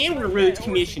boys and we're roads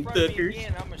commission fuckers.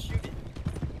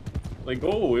 Like,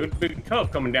 oh, it was big and tough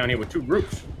coming down here with 2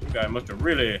 groups. You guys must have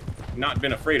really not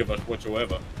been afraid of us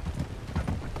whatsoever.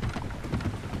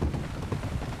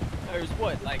 There's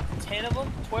what, like 10 of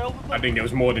them? 12 of them? I think there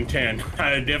was more than 10.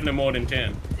 Definitely more than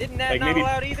 10. Isn't that like not maybe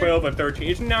allowed either? 12 or 13.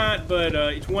 It's not, but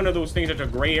it's one of those things that's a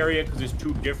gray area because it's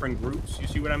 2 different groups. You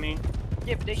see what I mean?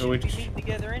 Yeah, but they should be meeting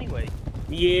together anyway.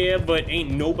 Yeah, but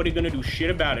ain't nobody gonna do shit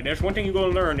about it. That's one thing you're gonna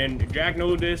learn, and Jack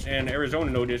knows this, and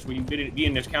Arizona knows this. When you be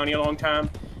in this county a long time,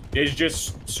 there's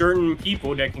just certain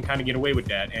people that can kind of get away with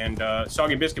that, and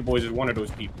Soggy Biscuit Boys is one of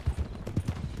those people.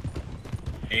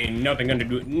 Ain't nothing gonna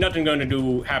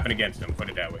do happen against them. Put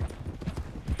it that way.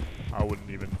 I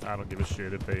don't give a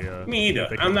shit if they. Me either.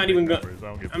 I'm not even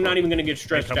gonna get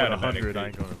stressed out about it. I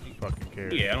ain't gonna fucking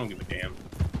care. Yeah, I don't give a damn.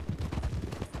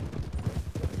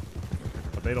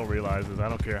 What they don't realize is I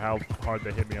don't care how hard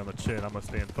they hit me on the chin. I'm gonna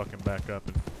stand fucking back up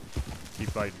and keep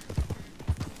fighting.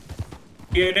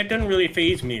 Yeah, that doesn't really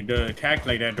faze me. The attacks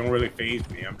like that don't really faze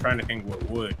me. I'm trying to think what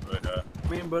would, but I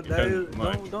mean, but that is,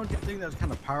 don't you think that's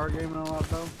kind of power game and all that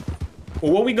though?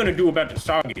 Well, what we gonna do about the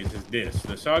Soggies is this: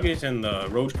 the Soggies and the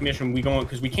Roads Commission,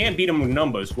 because we can't beat them with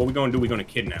numbers. What we gonna do? We gonna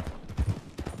kidnap them.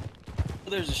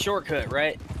 Well, there's a shortcut,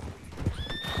 right?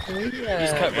 Yeah. You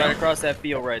just cut right across that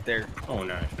field right there. Oh,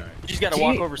 nice. You just gotta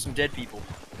walk over some dead people.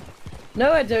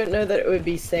 No, I don't know that it would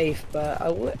be safe, but I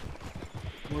would.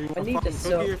 I need to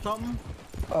stop.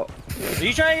 Oh. Are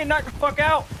you trying to knock the fuck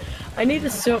out? I need to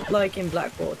stop like in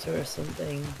Blackwater or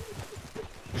something.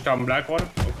 You stopping Blackwater?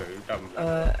 Okay, you're stopping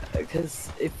Blackwater.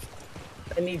 Because if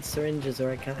I need syringes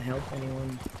or I can't help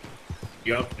anyone.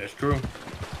 Yup, that's true.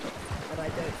 But I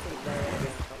don't think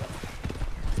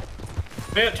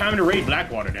they're. Yeah, time to raid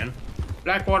Blackwater then.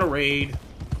 Blackwater raid.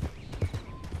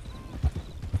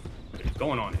 What's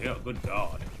going on here? Good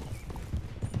God.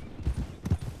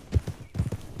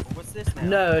 What's this now?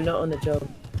 No, not on the job.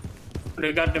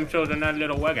 They got themselves in that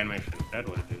little wagon mission. That's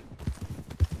what it is.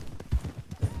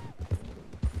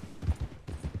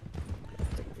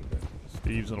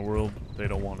 Thieves in a world, they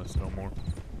don't want us no more.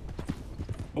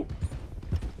 Oh.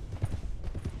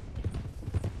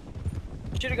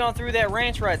 Should have gone through that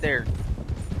ranch right there.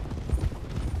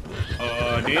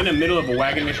 They're in the middle of a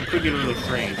wagon mission. Could get a little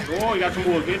strange. Oh, you got some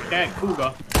more. Get that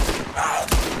cougar.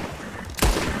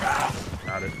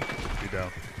 Got it. Be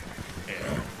down.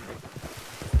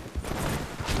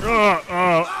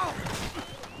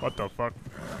 What the fuck?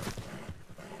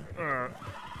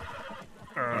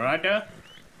 Alright there?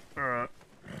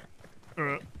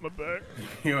 My back.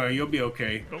 You'll be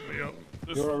okay. Help me up.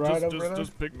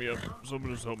 Just pick me up.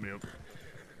 Someone just help me up.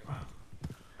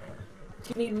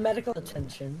 Do you need medical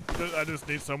attention? I just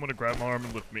need someone to grab my arm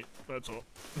and lift me. That's all.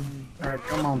 Alright,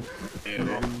 come on.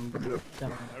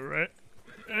 Alright.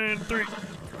 And 3.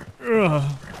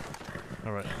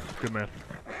 Alright. Good man.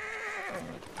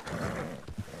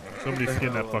 Somebody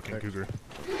skin that fucking cougar.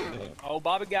 Oh,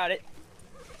 Bobby got it.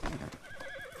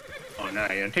 Oh,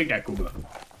 nah, yeah. Take that cougar.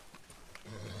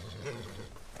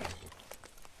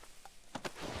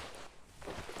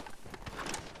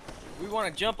 We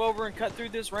want to jump over and cut through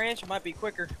this ranch. It might be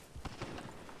quicker.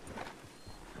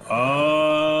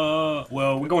 Well,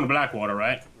 we're going to Blackwater,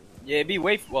 right? Yeah, it'd be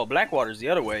well, Blackwater's the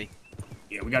other way.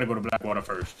 Yeah, we gotta go to Blackwater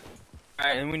first.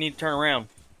 Alright, and we need to turn around.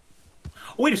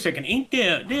 Wait a second, ain't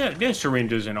there's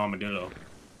syringes in Armadillo?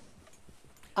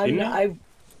 I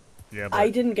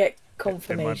didn't get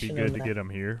confirmation. It might be good to get them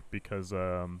here because we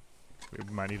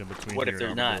might need them between. What here if they're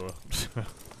and not?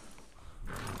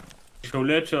 So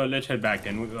let's head back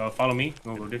then. Follow me.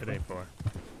 We'll go different. It ain't far.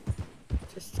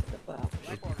 Just about.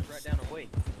 Blackwater's right down the way.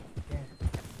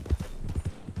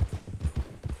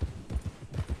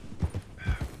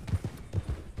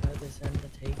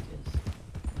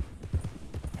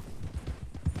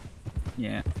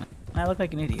 Yeah. I look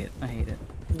like an idiot. I hate it.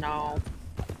 No.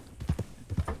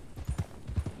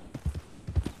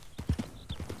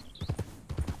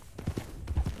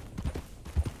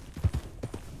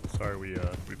 Sorry, we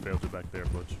failed you back there,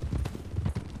 Butch.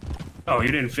 Oh,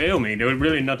 you didn't fail me. There was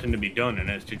really nothing to be done in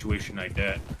a situation like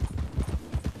that.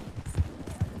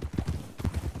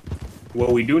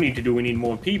 What we do need to do, we need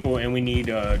more people, and we need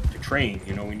to train.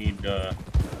 You know, we need to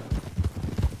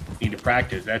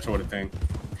practice, that sort of thing.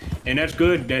 And that's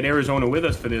good that Arizona with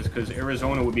us for this, because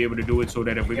Arizona would be able to do it so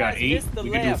that if we got 8, we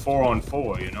could do 4 on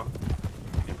 4, you know,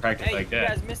 and practice like that. You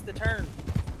guys missed the turn.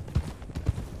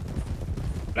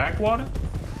 Blackwater?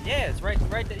 Yeah, it's right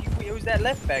there. It was that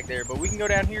left back there, but we can go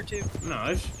down here too. No,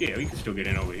 it's, yeah, we can still get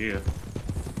in over here.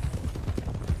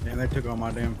 And they took all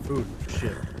my damn food.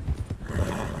 Shit.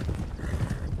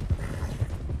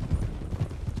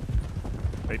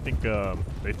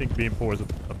 They think being poor is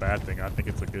a bad thing. I think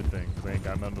it's a good thing, because they ain't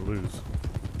got nothing to lose.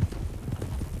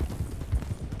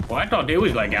 Well, I thought they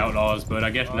was like outlaws, but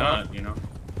I guess not, you know.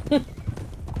 Does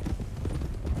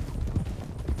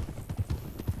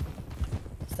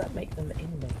that make them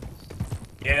inmates?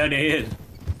 Yeah, there is.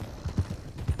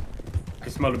 I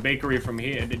can smell the bakery from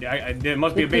here. There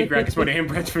must be a bakery. I can smell the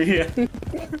handprints from here.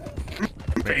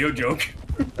 Fail joke.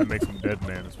 That makes them dead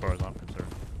man, as far as I'm concerned.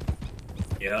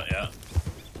 Yeah, yeah.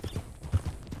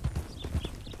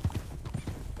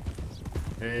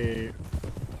 Hey.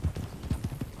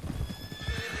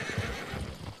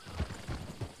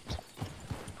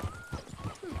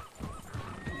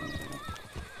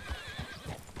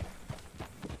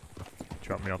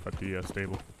 Drop me off at the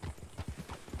stable.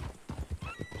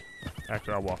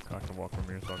 Actually, I can walk from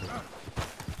here, so I'll go.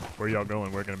 Where y'all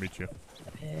going? We're gonna meet you.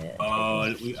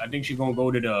 I think she's gonna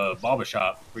go to the barber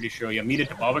shop. Pretty sure. Yeah, meet at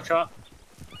the barber shop.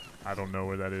 I don't know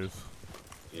where that is.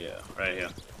 Yeah, right here.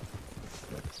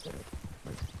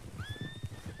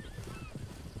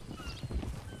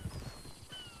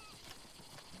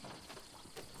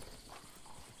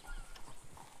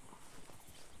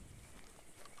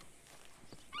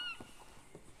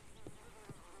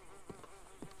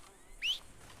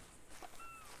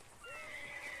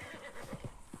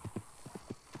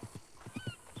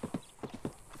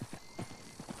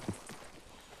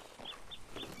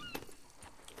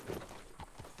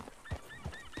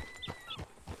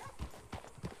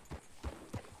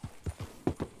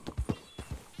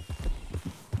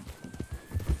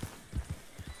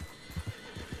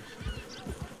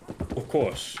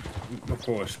 Of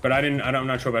course, but I'm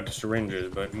not sure about the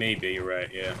syringes, but maybe you're right.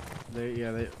 Yeah.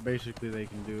 They basically they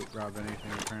can rob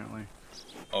anything apparently.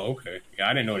 Oh, okay. Yeah,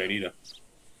 I didn't know that either.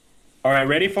 All right,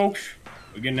 ready, folks?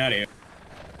 We're getting out of here.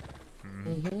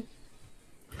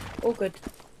 All good.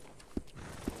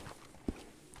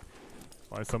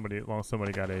 As long as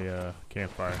somebody got a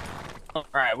campfire. All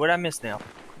right, what I miss now?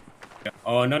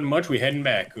 Oh, nothing much. We're heading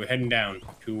back. We're heading down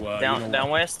to down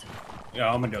west. Yeah,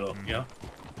 Armadillo. Yeah.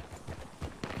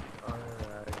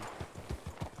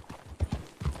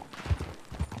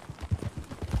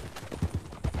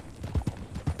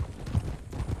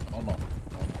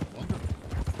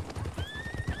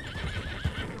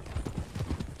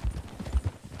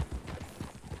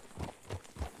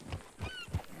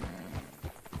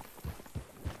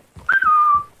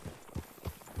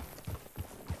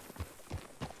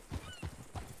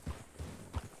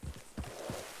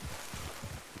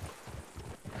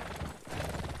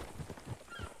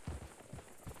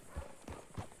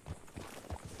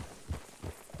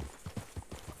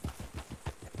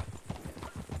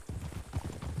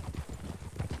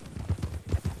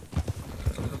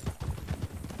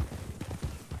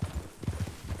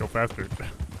 Go faster.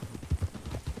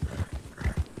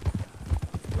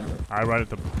 I ride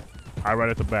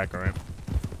at the back, alright?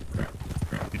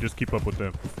 You just keep up with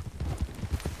them.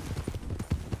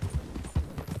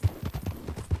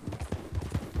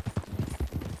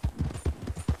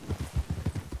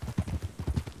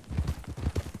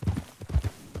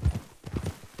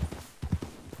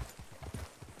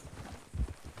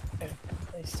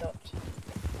 They stopped.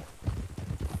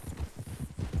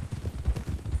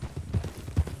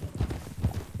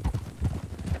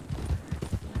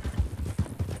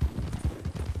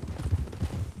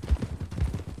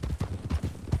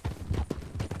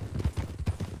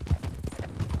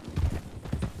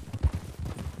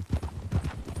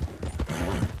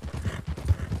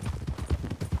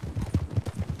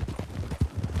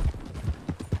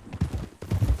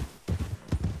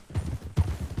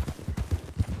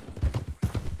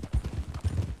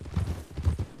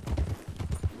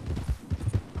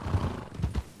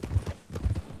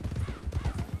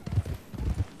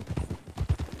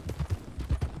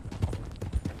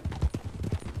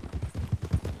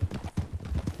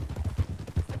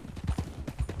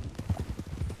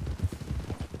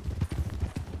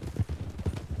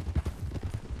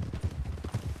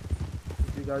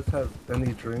 guys have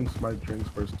any drinks? My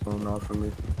drinks were stolen off of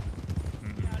me.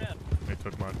 They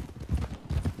took mine.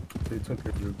 They took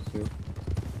your drinks too.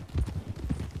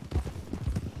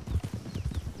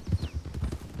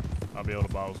 I'll be able to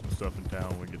bottle some stuff in town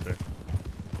when we get there.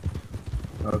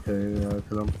 Okay, yeah,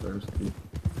 because I'm thirsty.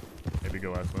 Maybe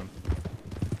go ask them.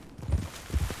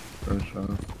 For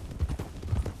sure.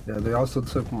 Yeah, they also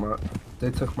took my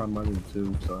money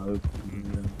too, so I was,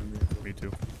 Me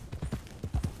too.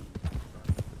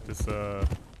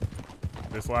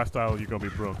 This lifestyle, you're gonna be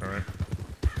broke, alright?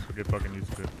 So get fucking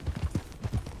used to it.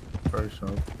 For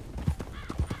sure.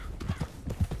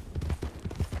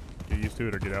 Get used to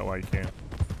it or get out while you can.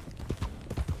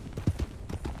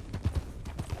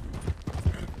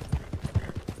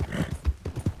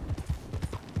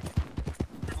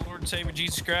 Lord and Savior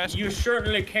Jesus Christ. You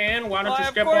certainly can. Why don't Why, you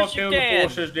of step course off you the can.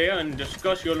 horses there and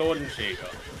discuss your Lord and Savior?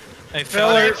 Hey,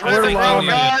 Fellas, fella, we're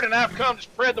God, and I've come to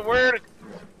spread the word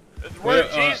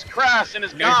of Jesus Christ and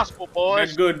His gospel, boys.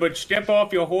 That's good, but step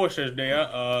off your horses there.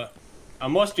 I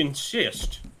must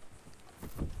insist.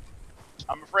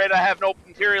 I'm afraid I have no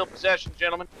material possessions,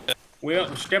 gentlemen.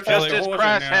 Well, step Just off your as horses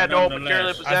Christ now, had no nonetheless.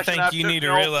 material possession, I think you need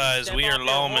to realize we are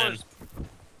lawmen.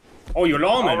 Oh, you're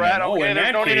lawmen. All right, Oh, okay, in there's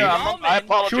that no need case, to. I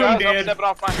apologize. shoot him I'm dead. stepping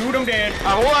off my. Shoot him dead.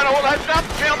 Hold on, stop,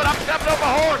 gentlemen. I'm stepping off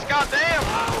my horse. Goddamn.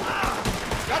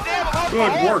 Goddamn, I'm off my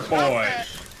Good horse. work,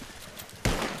 boys.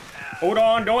 Hold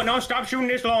on, no, stop shooting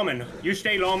this lawman. You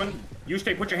stay, lawman. You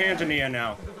stay. Put your hands in the air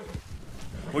now.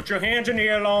 Put your hands in the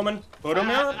air, lawman. Put them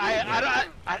up.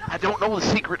 I don't know the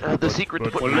secret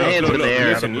to put Well, my hands in the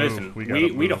air. Listen.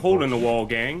 We the hole in the wall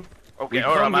gang. Okay, we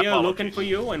all right, come my here apologies. looking for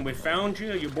you, and we found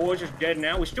you. Your boys is dead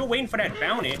now. We're still waiting for that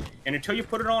bounty, and until you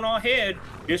put it on our head,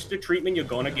 this is the treatment you're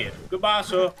gonna get. Goodbye,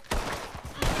 sir.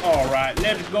 All right,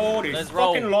 let's go. These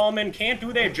fucking lawmen can't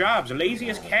do their jobs. The lazy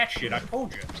as cat shit. I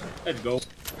told you. Let's go.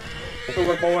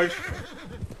 Over, boys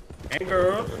and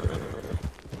girls.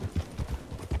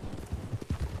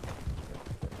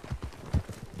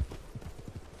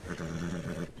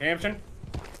 Hampson.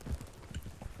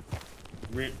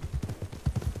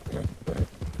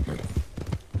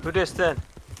 Who this then?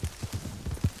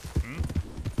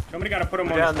 Somebody got to put them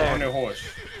Who on down there? their horse.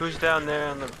 Who's down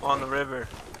there on the river?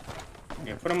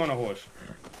 Yeah, put them on a horse.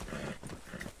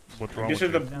 What's wrong This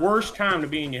with is the worst time to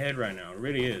be in your head right now. It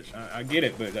really is. I get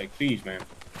it, but like, please, man.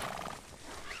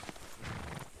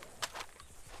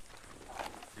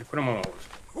 Yeah, put them on a horse.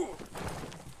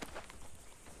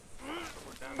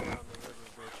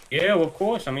 Yeah, well, of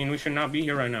course. I mean, we should not be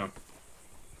here right now.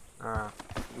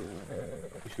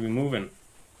 We should be moving.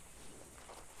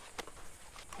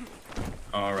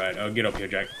 All right, get up here,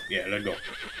 Jack. Yeah, let's go.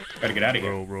 Gotta get out of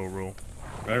here. Roll.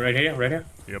 Right here?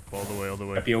 Yep, all the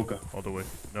way. Tapioca. All the way.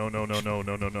 No.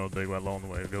 They got along the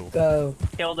way. Go. Go.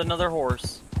 Killed another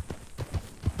horse.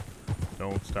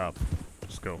 Don't stop.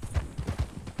 Just go.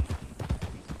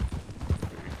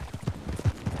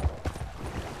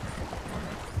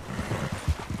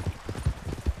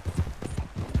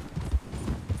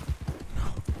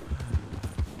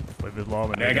 With this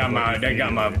lawman, that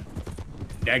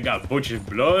got Butch's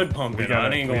blood pumping. I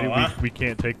ain't gonna lie. We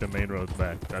can't take the main roads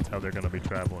back. That's how they're gonna be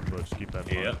traveling. Butch, keep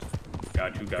that in mind.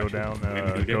 Got you. Go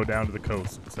down to the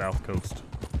coast, south coast.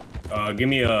 Give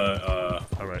me a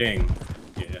thing.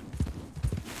 Yeah.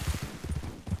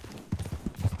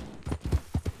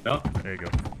 No. There you go.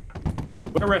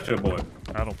 Where the rest of the boy?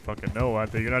 I don't fucking know. I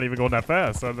think you're not even going that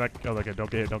fast. I'm like, oh, okay, don't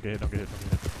get hit.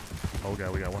 Oh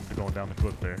god, we got one going down the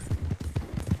cliff there.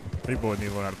 Big boy need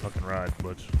to learn how to fucking ride,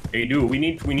 Butch. They do. We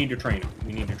need to train him.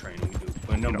 We do.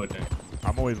 But no, but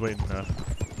I'm always waiting.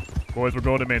 Boys, we're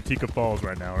going to Manteca Falls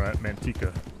right now, right?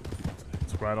 Manteca.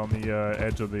 It's right on the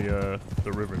edge of the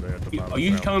river there at the bottom. Are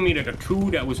you telling me that the two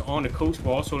that was on the coast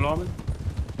were also lawmen?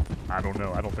 I don't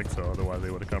know. I don't think so. Otherwise, they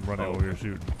would have come running over here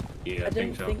shooting. Yeah, I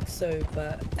didn't think so,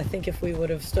 but I think if we would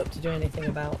have stopped to do anything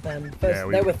about them, first, Yeah,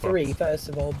 there were three, first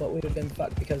of all, but we would have been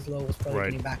fucked because Law was probably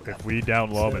Right. getting back up. If we down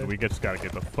lawmen, So- we just gotta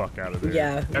get the fuck out of there.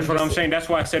 Yeah. That's what I'm saying. That's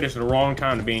why I said it's the wrong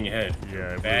time to be in your head.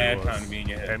 Yeah, it Bad really was. time to be in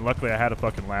your head. And luckily, I had a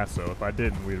fucking lasso. If I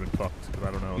didn't, we'd have been fucked. Cause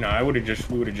I don't know. No, we would have just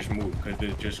moved because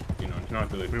it's just, it's not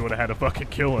good. We would have had to fucking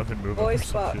kill him and move him. or Voice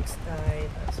some shit. box died.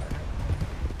 That's right.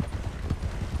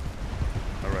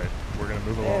 All right, we're gonna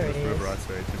move along There this he river. is. I'd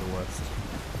say to the west.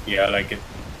 Yeah, I like it.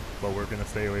 But we're gonna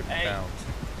stay away from towns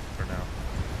for now.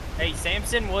 Hey,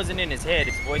 Samson wasn't in his head.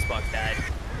 His voice box died.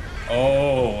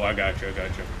 Oh, I got you.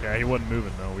 Yeah, he wasn't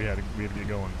moving though. We had to get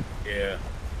going. Yeah,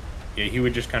 he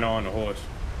was just kind of on the horse.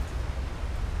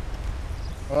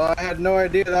 Well, I had no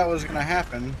idea that was gonna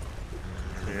happen.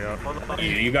 Yeah. Yeah,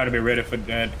 you got to be ready for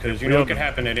that because you know it could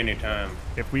happen at any time.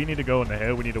 If we need to go in the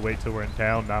hill, we need to wait till we're in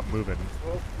town, not moving.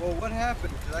 Well, what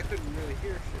happened? Because I couldn't really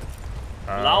hear shit.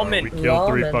 Lawmen. We killed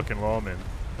 3 fucking lawmen.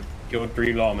 Killed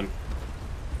 3 lawmen.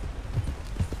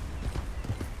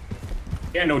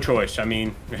 Yeah, no choice. I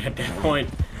mean, at that point,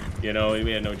 you know,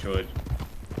 we had no choice.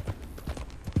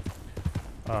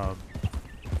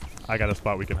 I got a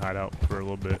spot we can hide out for a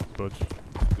little bit, Butch.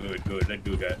 Good, good. Let's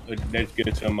do that. Let's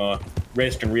get some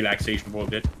rest and relaxation for a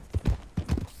bit.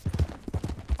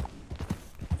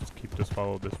 Just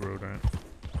follow this road, right?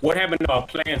 What happened to our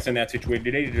plants in that situation?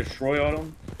 Did they destroy all of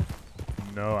them?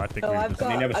 No, I think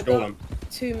they never stole them.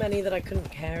 Too many that I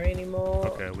couldn't carry anymore.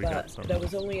 Okay, we got some. There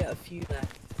was only a few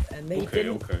left, and they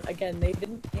didn't. Again, they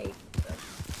didn't take them.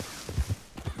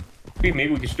 Maybe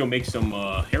we can still make some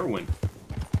heroin.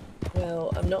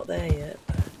 Well, I'm not there yet.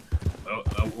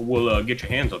 We'll get your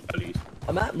hands up at least.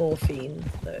 I'm at morphine,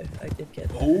 though. I did get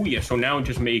that. Oh yeah, so now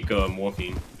just make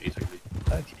morphine basically.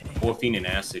 Okay. Morphine and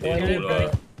acid. Well,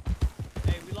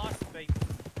 Hey, we lost the bait.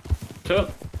 What's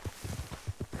up?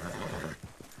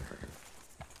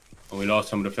 Oh, we lost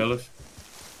some of the fellas.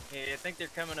 Yeah, I think they're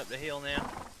coming up the hill now.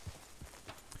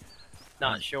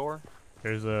 Not sure.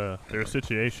 There are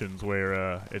situations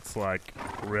where it's like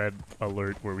red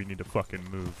alert where we need to fucking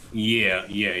move. Yeah,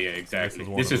 exactly.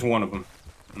 This is one of them.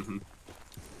 Mm-hmm.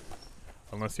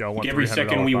 Unless y'all want every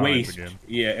second we waste. Again.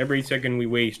 Yeah, every second we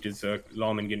waste is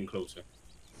lawman getting closer.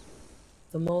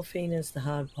 The morphine is the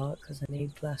hard part because I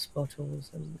need glass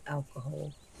bottles and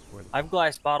alcohol. I have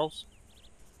glass bottles.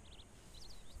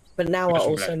 But now I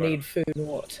also need food and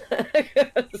water.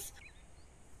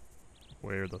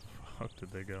 Where the fuck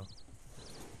did they go?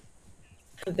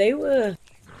 They were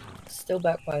still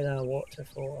back by the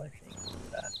waterfall, I think.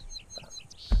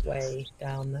 That way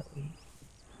down that we...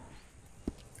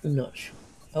 I'm not sure.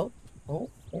 Oh.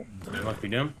 That must be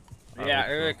them. Yeah,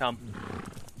 here they come.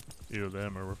 Either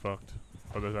them or we're fucked.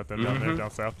 Oh, there's that them down there,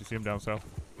 down south. You see them down south?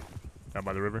 Down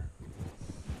by the river?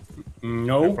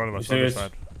 No. In front of us on this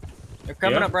side. They're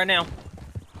coming up right now.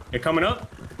 They're coming up?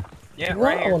 Yeah, what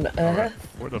right here. on earth?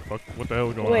 Where the fuck? What the hell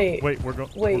is going on? Wait, we're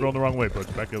going the wrong way,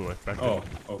 Butch. Back the other way. Back the other way.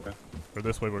 Okay. Or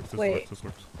this way works. This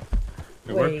works.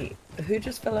 Wait, who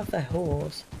just fell off their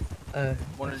horse?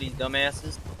 One of these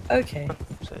dumbasses. Okay.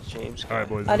 Is that James? Alright,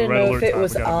 boys. I didn't know if it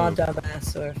was our move.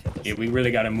 dumbass or if it was... Yeah, we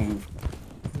really gotta move.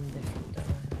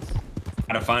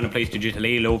 Gotta find a place to just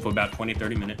lay low for about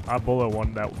 20-30 minutes. I bullet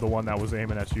the one that was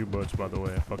aiming at you, Butch, by the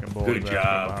way. I fucking bullet.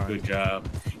 Good job.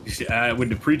 You see, with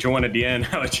the preacher one at the end,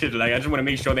 I was just like, I just want to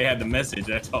make sure they had the message,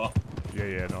 that's all.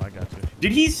 Yeah, no, I got you.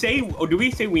 Did he say, or did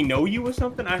we say we know you or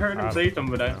something? I heard him say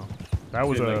something, but that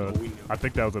was I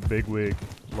think that was a big wig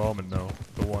lawman, though.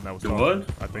 The one that was talking.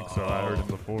 I think so. I heard him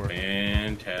before.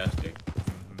 Fantastic.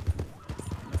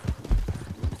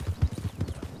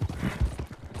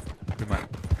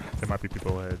 There might be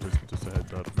people ahead, just a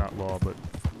heads up. Not law, but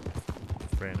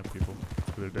random people.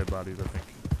 They're dead bodies, I think.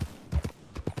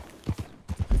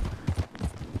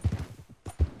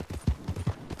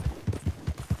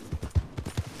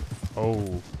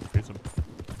 Oh,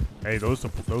 hey, those are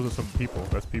some people.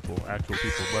 That's people, actual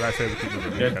people. But I say we keep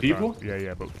moving. Dead people?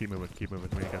 Yeah, but keep moving.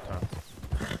 We ain't got time.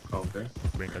 Okay.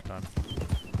 We ain't got time.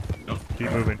 No.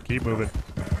 Keep moving.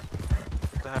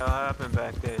 What the hell happened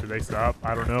back there? Did they stop?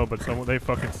 I don't know, but they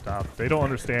fucking stopped. They don't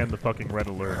understand the fucking red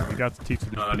alert. We got to teach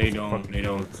them. No, they don't.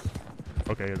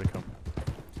 Okay, here they come.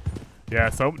 Yeah,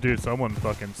 someone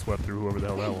fucking swept through whoever the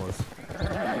hell that was.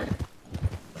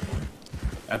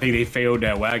 I think they failed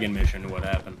that wagon mission. What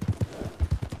happened?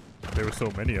 There were so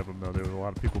many of them, though. There were a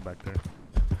lot of people back there.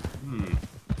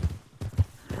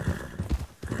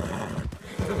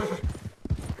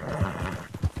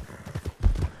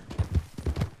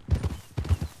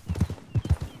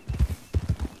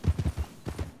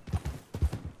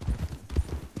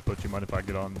 But you mind if I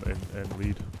get on and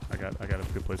lead? I got a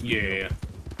good place to go. Yeah.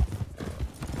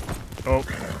 Oh,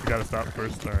 you gotta stop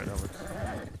first. Alright, that works.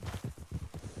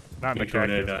 Not Make sure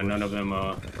that none of them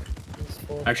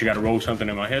actually got to roll something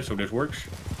in my head so this works.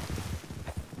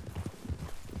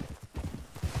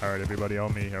 Alright, everybody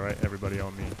on me. Alright, everybody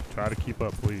on me. Try to keep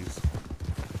up, please.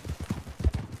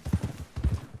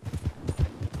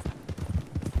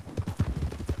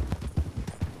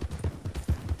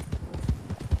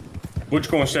 Butch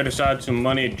gonna set aside some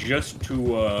money just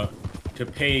to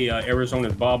pay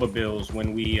Arizona's barber bills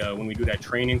when we do that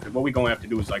training. Because what we're gonna have to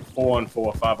do is like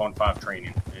 4-on-4, 5-on-5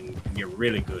 training and get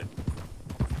really good.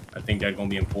 I think that's gonna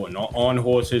be important. On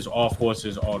horses, off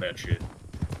horses, all that shit.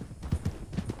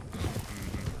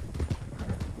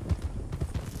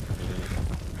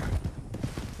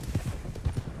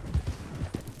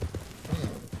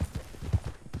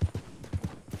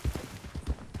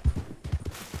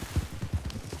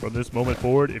 From this moment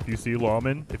forward, if you see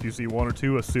lawmen, if you see 1 or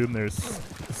 2, assume there's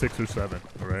 6 or 7.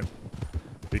 All right?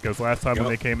 Because last time when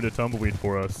they came into Tumbleweed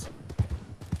for us,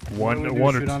 one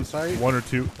or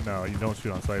two. No, you don't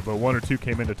shoot on sight. But 1 or 2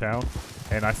 came into town,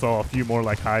 and I saw a few more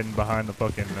like hiding behind the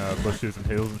fucking bushes and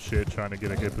hills and shit, trying to get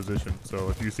a good position.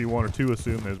 So if you see 1 or 2,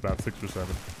 assume there's about 6 or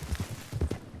 7.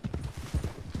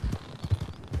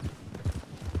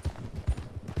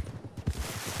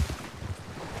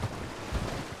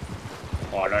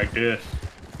 Oh, I like this.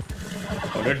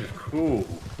 Oh, this is cool.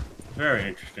 Very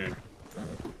interesting.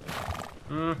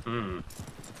 Mm-hmm.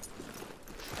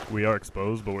 We are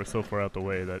exposed, but we're so far out the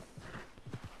way that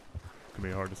it's gonna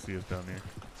be hard to see us down here.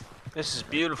 This is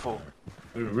beautiful.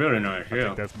 It's really nice, I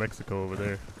think that's Mexico over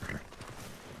there.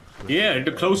 Yeah,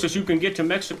 the closest you can get to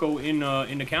Mexico in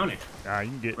the county. Ah, you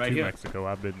can get right to here. Mexico.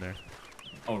 I've been there.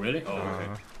 Oh, really? Oh,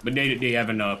 okay. But they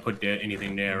haven't put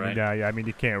anything there, right? Yeah. I mean,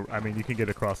 you can't. I mean, you can get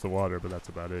across the water, but that's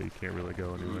about it. You can't really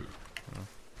go anywhere.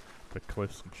 The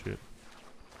cliffs and shit.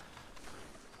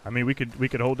 I mean, we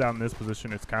could hold down this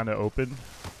position. It's kind of open,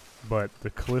 but the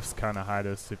cliffs kind of hide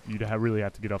us. If you'd really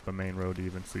have to get off the main road to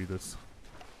even see this.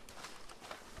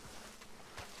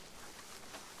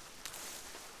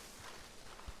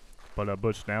 But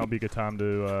Butch, now would be a good time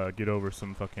to get over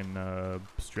some fucking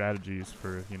strategies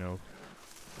for, you know,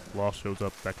 law shows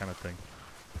up, that kind of thing.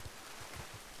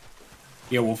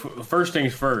 Yeah, well, first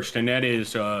things first, and that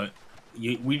is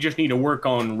we just need to work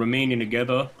on remaining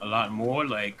together a lot more.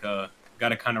 Like, got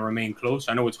to kind of remain close.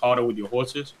 I know it's harder with your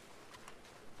horses.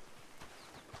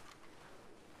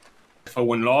 For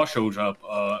when law shows up,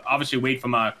 obviously wait for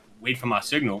my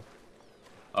signal.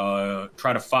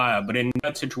 Try to fire, but in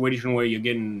that situation where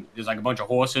there's like a bunch of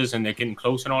horses and they're getting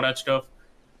close and all that stuff,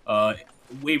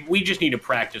 we just need to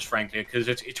practice, frankly, because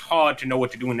it's hard to know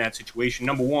what to do in that situation.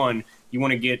 Number one, you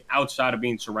want to get outside of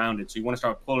being surrounded, so you want to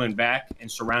start pulling back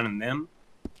and surrounding them.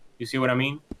 You see what I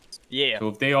mean? Yeah. So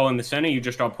if they all in the center, you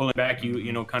just start pulling back.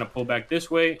 You know, kind of pull back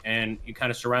this way, and you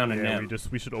kind of surrounding them.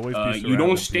 We should always be you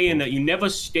don't stay you never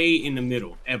stay in the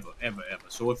middle, ever.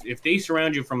 So if they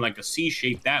surround you from like a C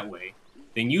shape that way,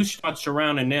 then you start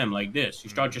surrounding them like this. You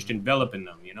start just enveloping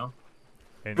them, you know?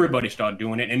 Everybody start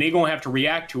doing it, and they're going to have to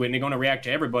react to it, and they're going to react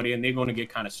to everybody, and they're going to get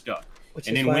kind of stuck.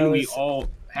 And then when we all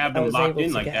have them locked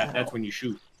in like that, that's when you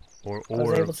shoot. I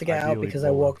was able to get out because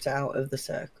I walked out of the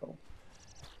circle.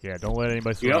 Yeah, don't let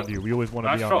anybody surround you. We always want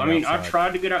to be on the outside. I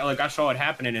tried to get out, like I saw it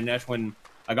happening, and that's when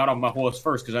I got off my horse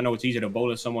first, because I know it's easy to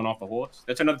bullet someone off a horse.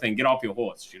 That's another thing. Get off your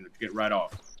horse, you know, get right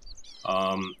off.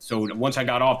 So once I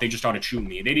got off, they just started shooting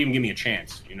me. They didn't even give me a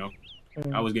chance, you know?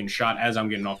 I was getting shot as I'm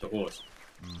getting off the horse.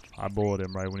 I bullied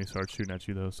him right when he started shooting at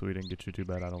you, though, so he didn't get you too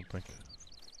bad, I don't think.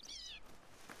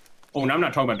 Oh, and I'm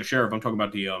not talking about the sheriff. I'm talking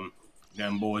about the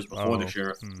them boys before the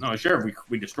sheriff. No, the sheriff,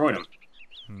 we destroyed him.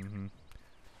 I'm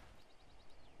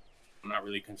not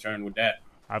really concerned with that.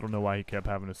 I don't know why he kept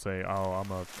having to say, "Oh, I'm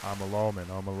a lawman.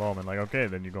 I'm a lawman." Like, okay,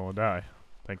 then you're gonna die.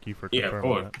 Thank you for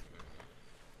confirming that.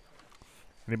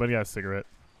 Anybody got a cigarette?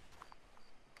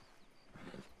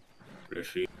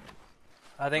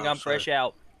 I think I'm fresh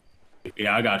out.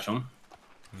 Yeah, I got some.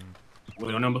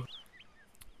 What's your number?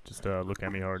 Just look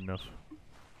at me hard enough.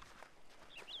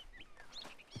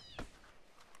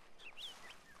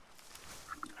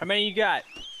 How many you got?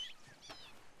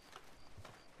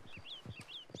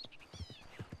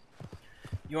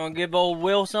 You want to give old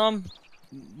Will some?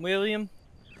 William?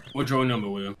 What's your number,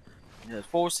 William? Yeah,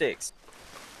 4-6.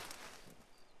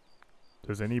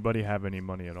 Does anybody have any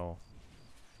money at all?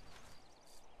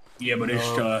 Yeah, but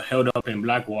it's held up in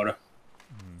Blackwater.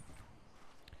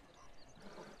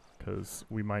 Because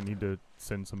we might need to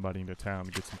send somebody into town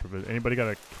to get some provisions. Anybody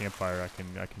got a campfire?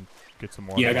 I can get some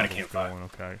water. Yeah, I got a campfire. Going.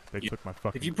 Okay, they took my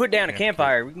fucking. If you put down a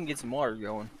campfire, we can get some water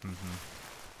going.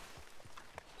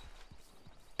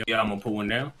 Yeah, I'm gonna put one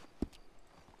down.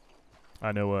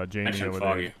 I know Jamie over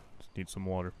there needs some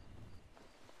water.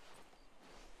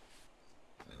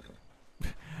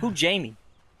 Who, Jamie?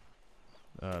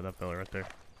 That fella right there.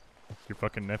 Your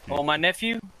fucking nephew. Oh, my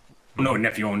nephew? No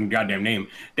nephew on goddamn name.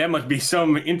 That must be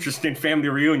some interesting family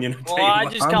reunion. Well, I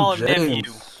just call him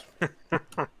nephew.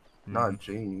 Not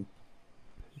Jamie.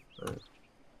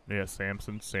 Yeah,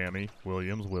 Samson, Sammy,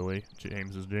 Williams, Willie,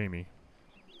 James is Jamie.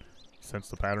 Sense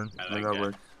the pattern? I like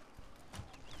that.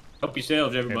 Help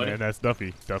yourselves, everybody. And that's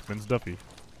Duffy. Duffman's Duffy.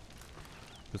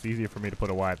 It's easier for me to put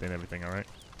a Y than everything, alright?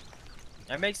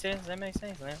 That makes sense. That makes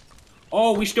sense, man.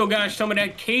 Oh, we still got some of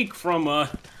that cake from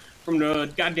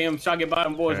the goddamn Soggy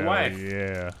Bottom boy's wife.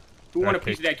 Yeah. Who want a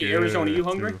piece of that cake? Arizona, you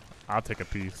hungry? I'll take a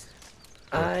piece.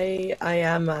 I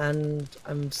am, and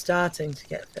I'm starting to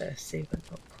get thirsty, but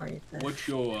not quite there. What's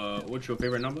your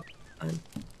favorite number?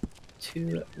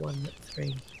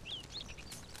 213.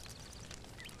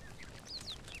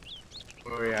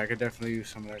 Oh yeah, I could definitely use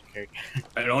some of that cake.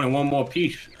 And only one more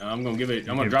piece. I'm gonna give it.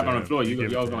 I'm gonna drop it on the floor.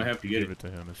 Y'all gonna have to get it. To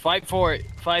him. Fight for it.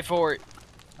 Fight for it.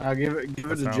 I'll give it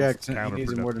to Jackson. He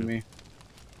needs it more than me.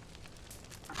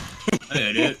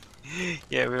 Yeah, dude.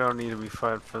 Yeah, we don't need to be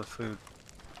fighting for the food.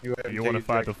 You want to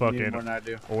fight the fucking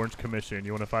Orange Commission.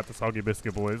 You want to fight the Soggy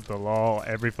Biscuit Boys, the law,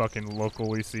 every fucking local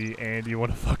we see, and you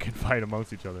want to fucking fight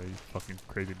amongst each other. You fucking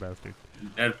crazy bastard.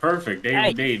 That's perfect.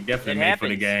 They definitely made for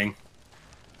the gang.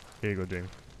 Here you go, Jamie.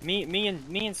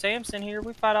 Me and Samson here,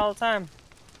 we fight all the time.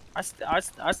 I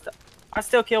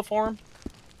still kill for him.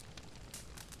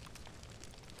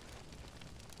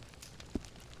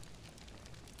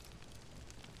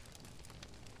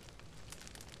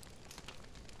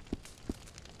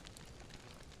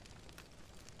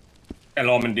 That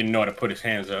lawman didn't know how to put his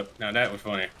hands up. Now that was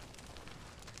funny.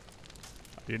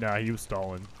 Yeah, nah, he was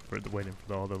stalling waiting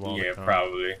for all the law to come.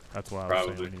 Probably. That's why I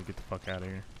was saying we need to get the fuck out of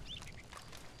here.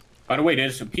 By the way,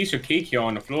 there's a piece of cake here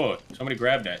on the floor. Somebody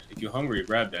grab that. If you're hungry,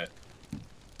 grab that.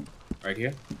 Right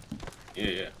here?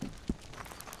 Yeah.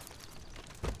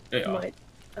 I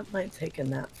might take a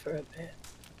nap for a bit.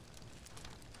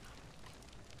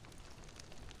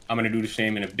 I'm gonna do the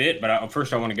same in a bit, but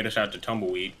first I want to get us out to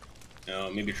Tumbleweed.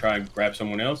 Maybe try and grab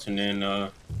someone else, and then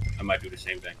I might do the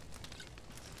same thing.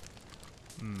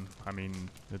 I mean,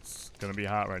 it's gonna be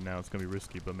hot right now. It's gonna be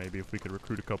risky, but maybe if we could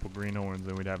recruit a couple greenhorns,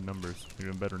 then we'd have numbers,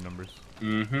 even better numbers.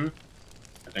 I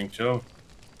think so.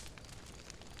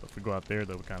 But if we go out there,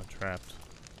 though, we're kind of trapped.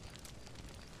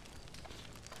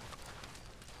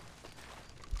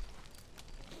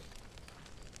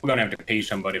 We're gonna have to pay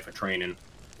somebody for training.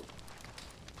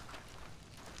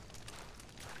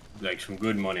 Like some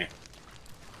good money.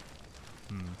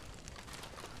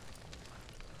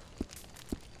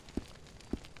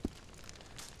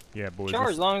 Yeah, boys. Sure,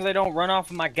 as long as they don't run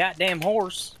off of my goddamn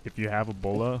horse. If you have a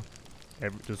bola,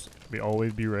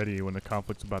 always be ready when the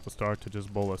conflict's about to start to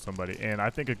just bola somebody. And I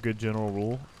think a good general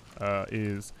rule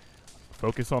is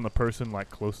focus on the person like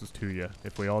closest to you.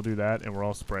 If we all do that and we're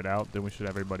all spread out, then we should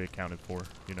have everybody accounted for.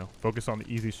 You know, focus on the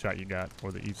easiest shot you got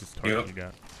or the easiest target you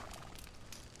got.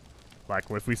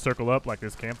 Like if we circle up like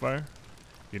this campfire,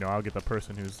 you know, I'll get the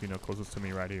person who's closest to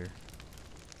me right here.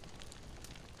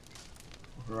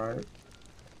 Right.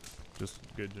 Just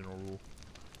good general rule.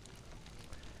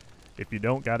 If you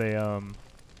don't got a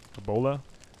bola,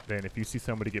 then if you see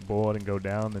somebody get bowled and go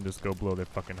down, then just go blow their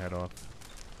fucking head off.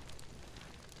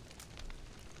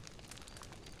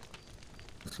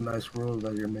 It's a nice rule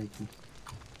that you're making.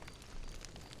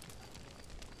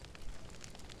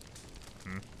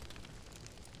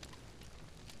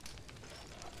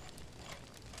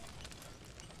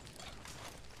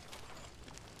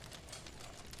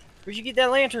 Where'd you get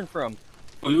that lantern from?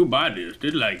 Oh, you buy this.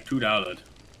 This is like $2.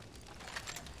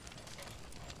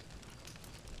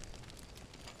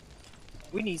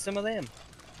 We need some of them.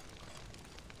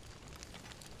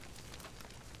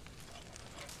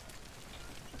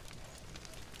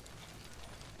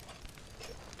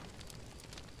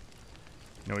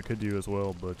 You know, we could do as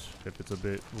well, but if it's a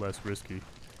bit less risky,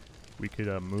 we could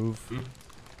move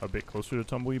a bit closer to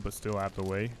Tumbleweed, but still out the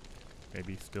way.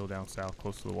 Maybe still down south,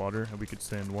 close to the water, and we could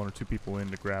send 1 or 2 people in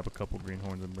to grab a couple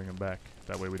greenhorns and bring them back.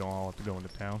 That way we don't all have to go into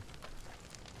town.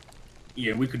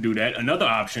 Yeah, we could do that. Another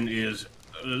option is,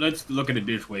 let's look at it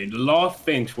this way. The law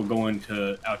thinks we're going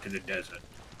out to the desert.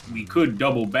 We could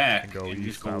double back and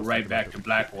just go right back to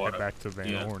Blackwater. Back to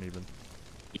Van Horn even.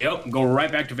 Yep, go right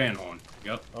back to Van Horn.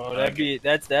 Yep. Oh, that'd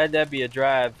be a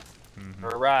drive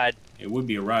or a ride. It would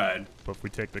be a ride. But if we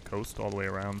take the coast all the way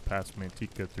around past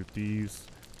Manteca through Thieves,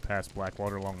 past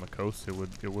Blackwater along the coast, it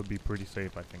would be pretty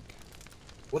safe, I think.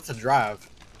 What's a drive?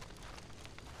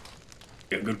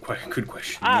 Yeah, good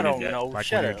question. I don't know. Like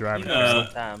Shut when you're up. driving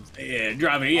sometimes. Yeah,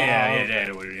 driving. Yeah,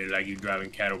 that's what it is. Like you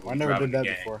driving cattle. I never did that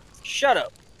before. Shut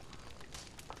up.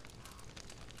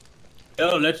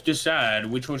 Oh, let's decide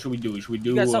which one should we do. Should we do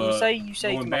You got something to say? You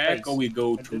say going to my back, face. or we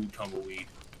go to Tumbleweed?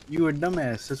 You a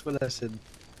dumbass. That's what I said.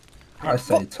 I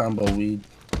say Tumbleweed.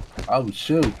 I would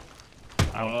shoot.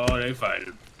 Oh, they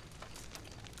fighting.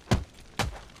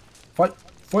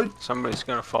 Fight! Somebody's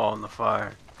gonna fall in the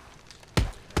fire.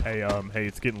 Hey,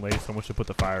 it's getting late. Someone should put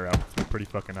the fire out. It's pretty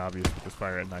fucking obvious with this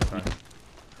fire at nighttime.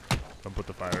 Don't put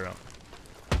the fire out.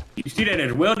 You see that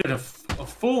as well? There's a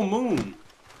full moon.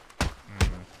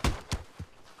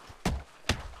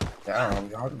 Damn,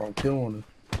 y'all gonna kill on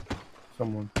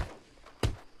someone.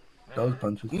 Those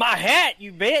punches. My hat,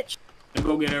 you bitch! Let's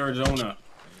go get Arizona.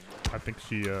 I think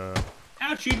she,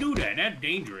 How'd she do that? That's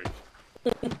dangerous.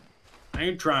 I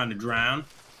ain't trying to drown.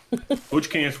 Butch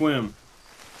can't swim.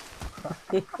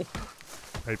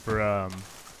 Hey, for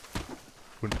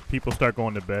when people start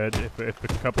going to bed, if a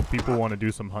couple people want to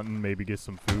do some hunting, maybe get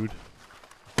some food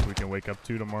we can wake up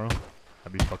to tomorrow.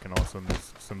 That'd be fucking awesome.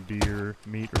 Just some deer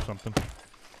meat or something.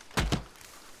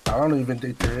 I don't even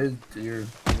think there is deer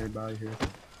nearby here.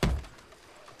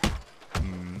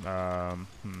 Hmm.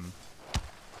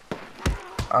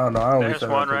 I don't know. I always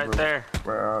There's one right there.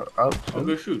 Oh,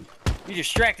 good shoot. You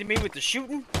distracted me with the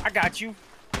shooting? I got you.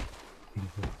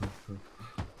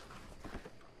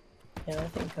 Yeah, I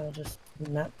think I'll just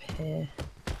nap here.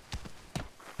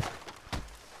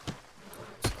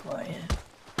 It's quiet.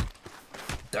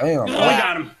 Damn. Oh, he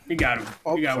got him. He got him.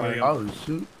 Oh, He got sorry. William. Oh,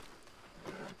 shoot.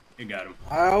 He got him.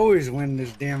 I always win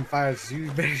this damn fight, so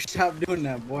you better stop doing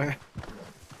that, boy.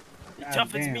 You God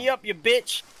toughens damn. me up, you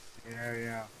bitch. Yeah,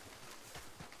 yeah.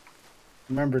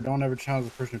 Remember, don't ever challenge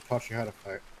the person who taught you how to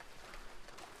fight.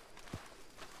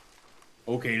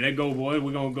 Okay, let go, boy.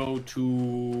 We're gonna go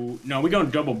to. No, we're gonna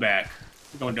double back.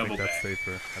 We're gonna double back. That's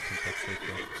safer. I think that's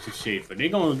safer. It's just safer. They're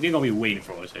gonna be waiting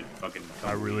for us at fucking.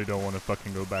 I really don't want to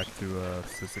fucking go back to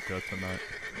Sisika tonight.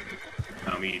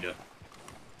 Me either.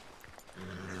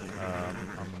 I'm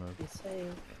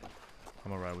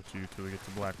gonna ride with you till we get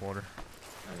to Blackwater,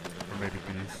 or maybe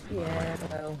these. Yeah,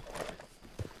 well.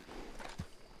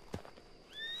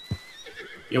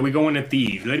 Yeah, we're going to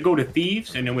Thieves. Let's go to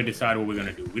Thieves, and then we decide what we're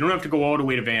gonna do. We don't have to go all the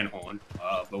way to Van Horn,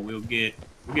 but we'll get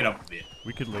up a bit.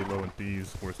 We could lay low in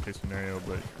Thieves, worst case scenario,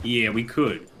 but yeah, we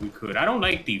could. I don't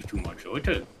like Thieves too much, though. It's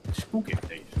a spooky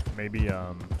place. Maybe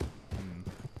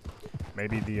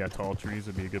the tall trees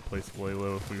would be a good place to lay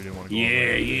low if we didn't want to go.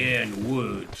 Yeah, in the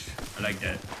woods. I like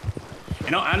that.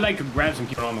 And I'd like to grab some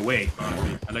people on the way,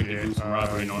 honestly. I'd like to do some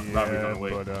robbery on the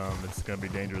way. But it's gonna be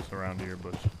dangerous around here,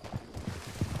 but.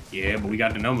 Yeah, but we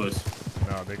got the numbers.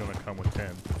 No, they're gonna come with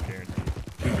 10, guaranteed.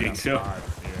 You think so?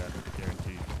 5, yeah,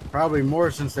 guaranteed. Probably more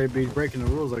since they be breaking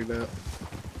the rules like that.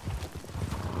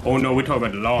 Oh no, we're talking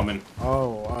about the lawmen.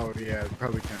 Oh, yeah,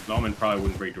 probably can. Lawmen probably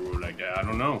wouldn't break the rule like that. I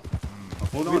don't know.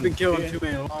 Hold on. We've been killing too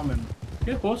many lawmen.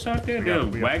 Yeah, horse out there. They're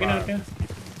wagging out there.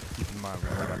 Keep in mind, we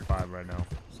only got 5 right now,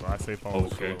 so I say follow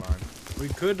the shoreline. We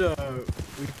could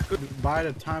buy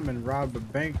the time and rob the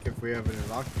bank if we have any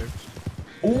lockpicks.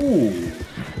 Ooh,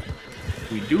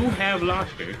 we do have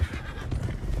lockpicks.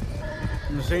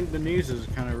 And the Saint Denis is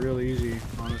kind of really easy,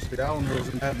 honestly. That one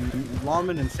wasn't that.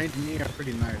 Lawman and Saint Denis are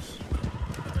pretty nice.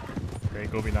 They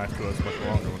ain't gonna be nice to us much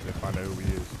longer once they find out who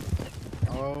he is.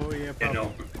 Oh yeah, probably.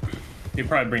 No, they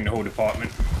probably bring the whole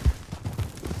department.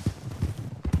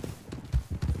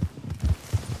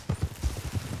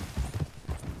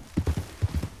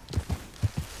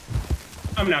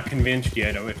 I'm not convinced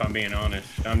yet, if I'm being honest.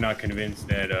 I'm not convinced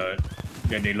that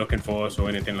that they're looking for us or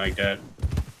anything like that.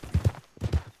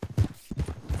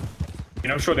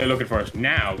 And I'm sure they're looking for us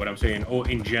now, but I'm saying,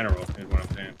 in general, is what I'm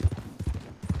saying.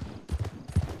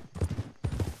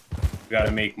 We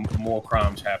gotta make more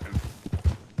crimes happen.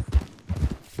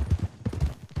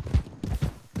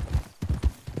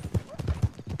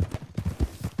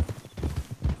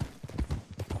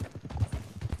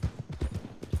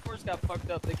 Got fucked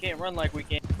up. They can't run like we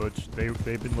can. But they've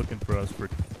been looking for us for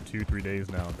 2-3 days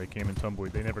now. They came in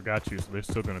Tumbleweed. They never got you, so they're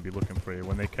still gonna be looking for you.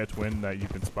 When they catch wind that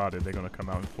you've been spotted, they're gonna come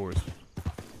out in force.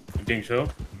 You think so?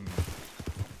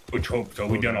 Which hope so.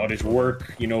 We done all this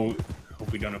work, you know.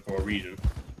 Hope we done it for a reason.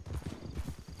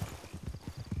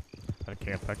 That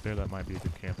camp back there, that might be a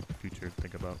good camp in the future to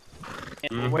think about.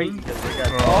 Can't wait because they got.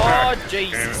 Oh,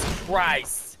 Jesus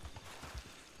Christ!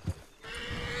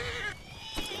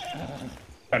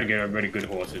 Try to get everybody good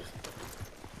horses.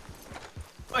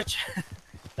 Which,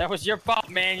 that was your fault,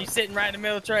 man. You sitting right in the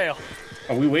middle of the trail.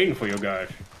 Are we waiting for you guys?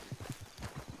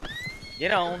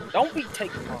 Get on. Don't be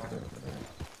taking long.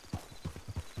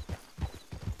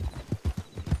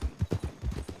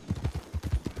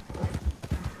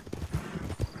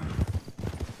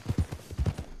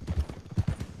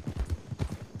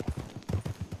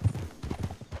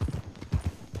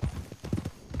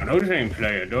 I know this ain't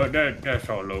player. That's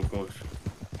all locals.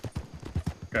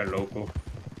 That local.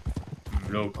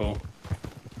 Local.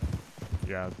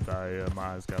 Yeah, my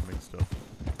eyes got mixed up.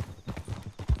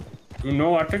 You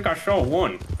know, I think I saw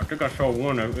one.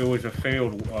 It was a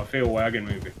failed wagon,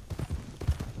 maybe.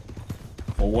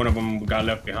 Or one of them got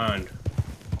left behind.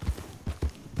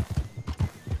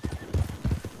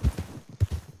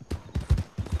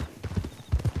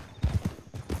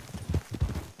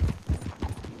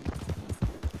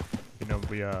 You know,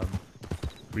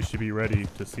 we should be ready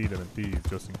to see them in Thieves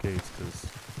just in case, because.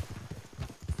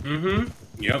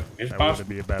 Yep, it's that possible. wouldn't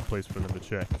be a bad place for them to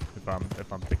check if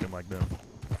I'm thinking like them.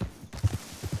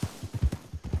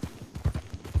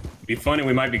 Be funny.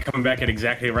 We might be coming back at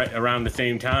exactly right around the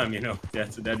same time. You know,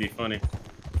 that'd be funny.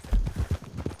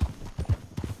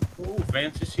 Oh,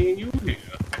 fancy seeing you here.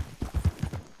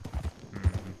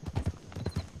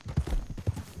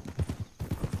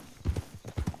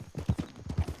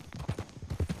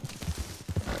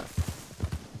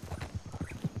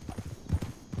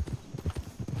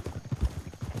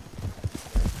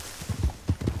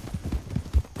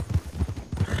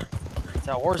 That's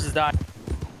how horses die.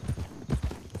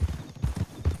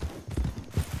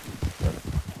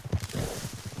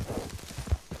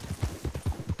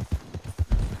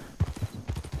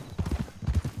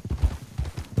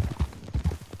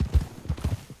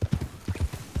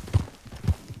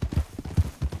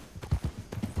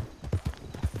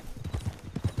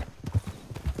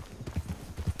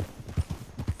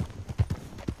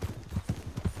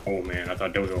 Oh man, I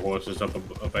thought those were horses up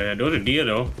ahead. Those are deer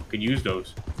though. Could use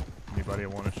those. Anybody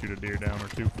want to shoot a deer down or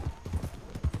two?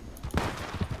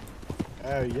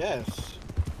 Yes.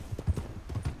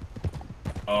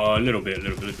 A little bit.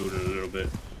 Let's do it a little bit.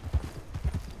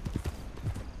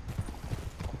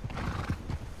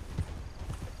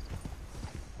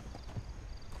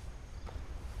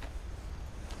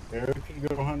 Yeah, we could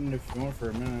go hunting if you want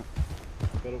for a minute.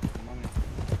 Get up some money.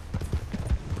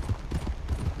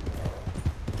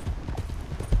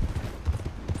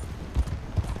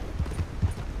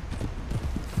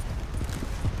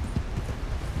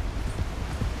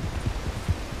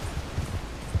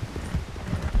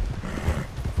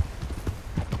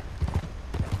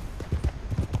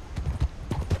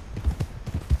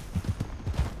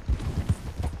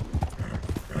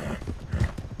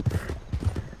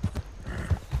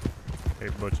 Hey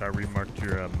Butch, I remarked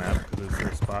your map to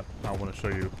this spot. I want to show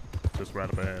you just right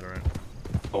up ahead, alright?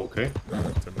 Okay.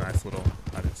 It's a nice little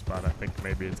hiding spot. I think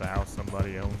maybe it's a house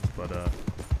somebody owns, but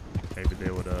maybe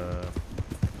they would you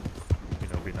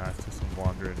know, be nice to some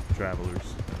wandering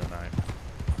travelers in the night.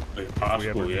 It's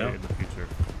possible, if we ever yeah. need it in the future.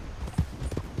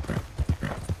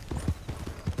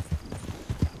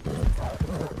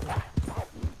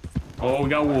 Oh, we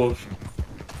got wolves.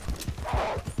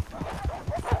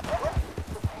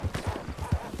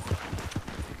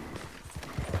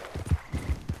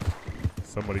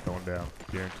 Somebody going down,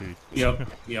 guaranteed. Yep.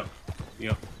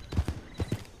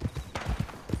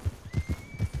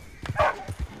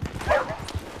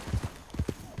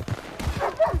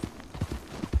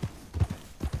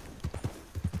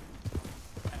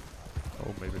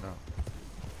 Oh, maybe not.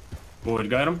 Boys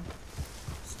got him?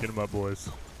 Skin them up, boys.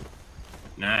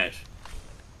 Nice.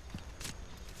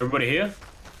 Everybody here?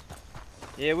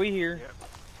 Yeah, we here.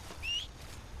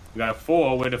 We got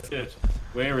 4. Where the 5th?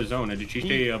 Where Arizona? Did she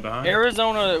stay behind?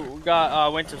 Arizona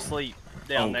got went to sleep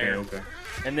down there. Okay.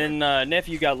 And then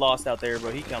nephew got lost out there,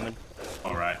 but he coming.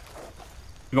 All right.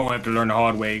 You're gonna have to learn the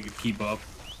hard way to keep up.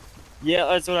 Yeah,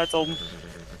 that's what I told him.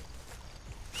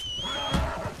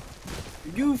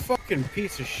 You fucking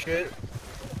piece of shit.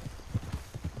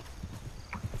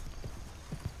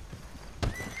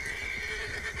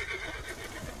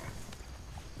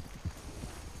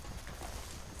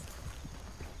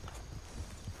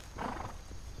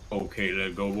 Okay,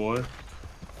 let's go, boy.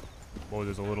 Boy,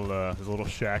 there's a little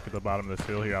shack at the bottom of this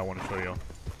hill here I want to show you.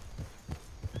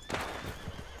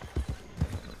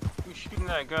 Who's shooting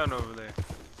that gun over there?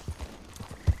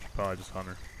 Probably just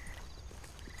Hunter.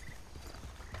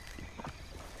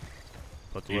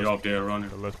 But He's up there running.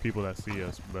 The less people that see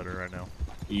us, better right now.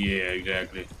 Yeah,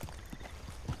 exactly.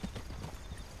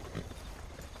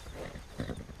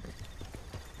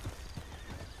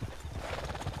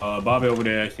 Bobby over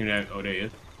there, I see that. Oh, there he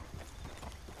is.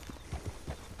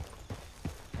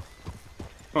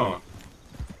 Huh.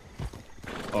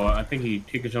 Oh, I think he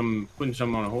taking some, putting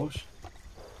some on a horse.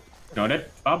 No,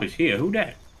 that Bobby's here. Who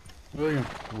that? William.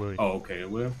 Oh, okay,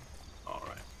 Will. All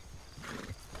right.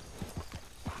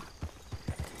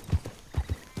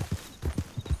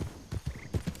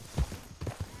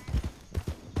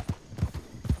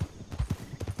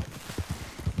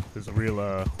 There's a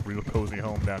real cozy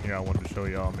home down here I wanted to show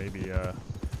y'all.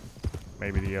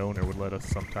 Maybe the owner would let us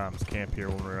sometimes camp here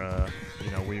when we're,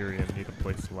 you know, weary and need a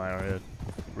place to lie our head.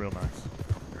 Real nice.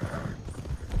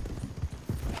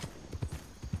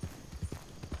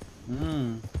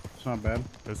 It's not bad.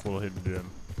 This little hidden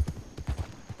gem.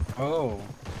 Oh,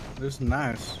 this is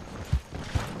nice.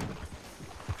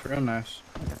 Real nice.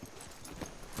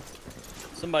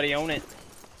 Somebody own it.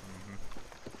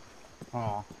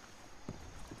 Oh.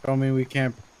 Tell me we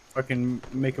can't fucking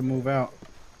make a move out.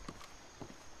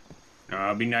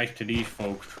 Be nice to these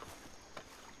folks.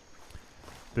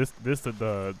 This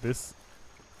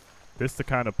the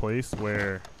kind of place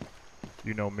where,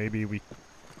 you know, maybe we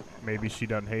maybe she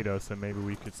doesn't hate us, and maybe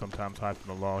we could sometimes hide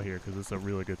from the law here, because it's a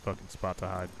really good fucking spot to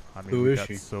hide. I mean, Who we is got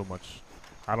she? so much.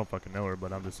 I don't fucking know her,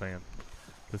 but I'm just saying.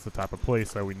 This is the type of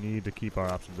place that we need to keep our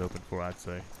options open for, I'd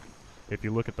say. If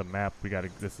you look at the map,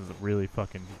 this is a really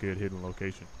fucking good hidden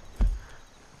location.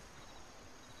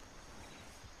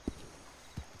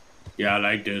 Yeah, I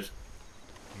like this.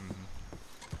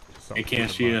 They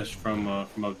can't see us from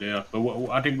up there. But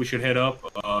I think we should head up.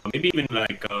 Maybe even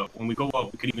like when we go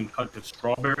up, we could even cut to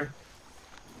Strawberry.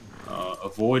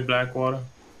 Avoid Blackwater.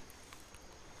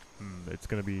 It's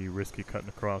gonna be risky cutting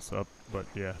across up, but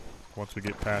yeah, once we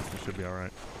get past, it should be all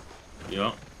right.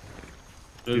 Yeah.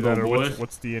 Do that, or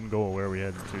what's the end goal? Where are we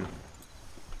heading to?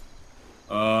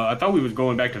 I thought we was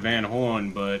going back to Van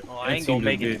Horn, but I ain't gonna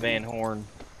make it to Van Horn.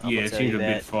 Yeah, it seems a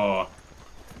bit far.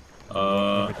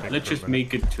 Let's just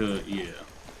make it to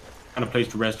kind of place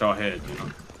to rest our heads, you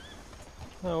know.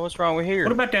 Oh, what's wrong with here?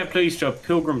 What about that place,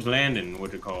 Pilgrim's Landing?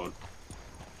 What's it called?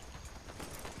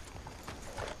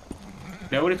 Is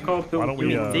that what it's called? Why don't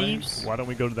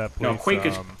we go to that place? No,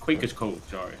 Quakers Cove.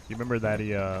 Sorry. You remember that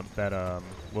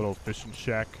little fishing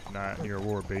shack near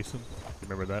Aurora Basin? You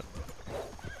remember that?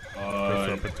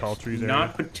 Up in Tall Trees area?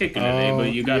 Not particularly,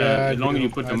 but you gotta, as long as you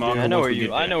put them on. I know where you're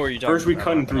talking about. First we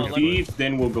cutting through Thieves,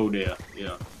 then we'll go there.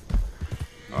 Yeah.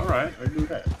 All right, let's do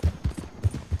that.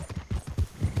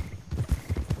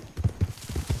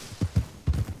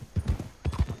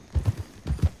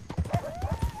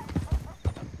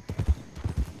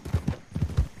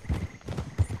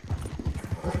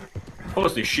 Of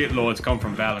course, the shitlords come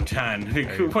from Valentine. Hey,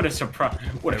 what a surprise!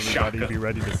 What a shocker! Everybody, be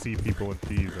ready to see people in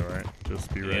Thieves. All right,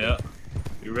 just be ready. Yeah,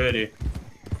 be ready.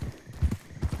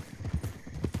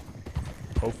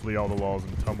 Hopefully, all the laws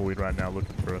in Tumbleweed right now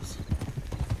looking for us.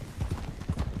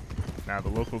 Now, the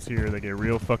locals here, they get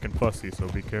real fucking fussy, so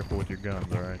be careful with your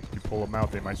guns. All right, if you pull them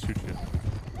out, they might shoot you.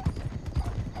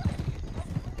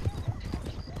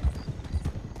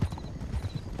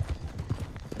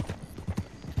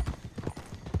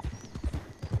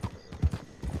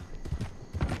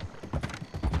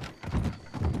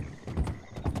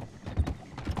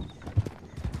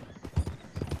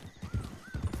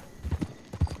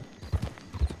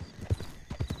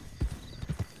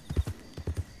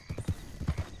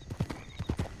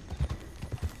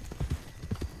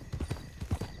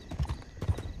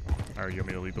 Alright, you want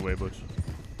me to lead the way, Butch?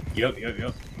 Yep.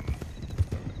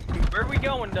 Where are we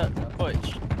going,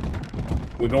 Butch?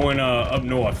 We're going up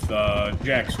north.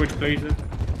 Jack, switch places.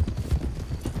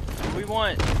 We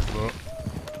want.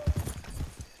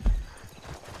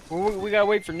 We gotta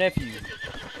wait for nephew.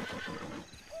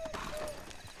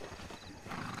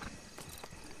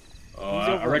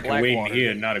 I reckon waiting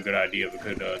here not a good idea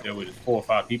because there was 4 or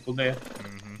 5 people there.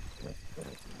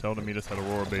 Tell them to meet us at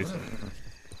Aurora Basin.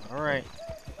 All right.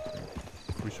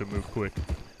 We should move quick.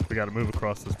 We gotta move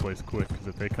across this place quick, because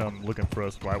if they come looking for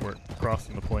us while we're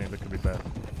crossing the plains, it could be bad.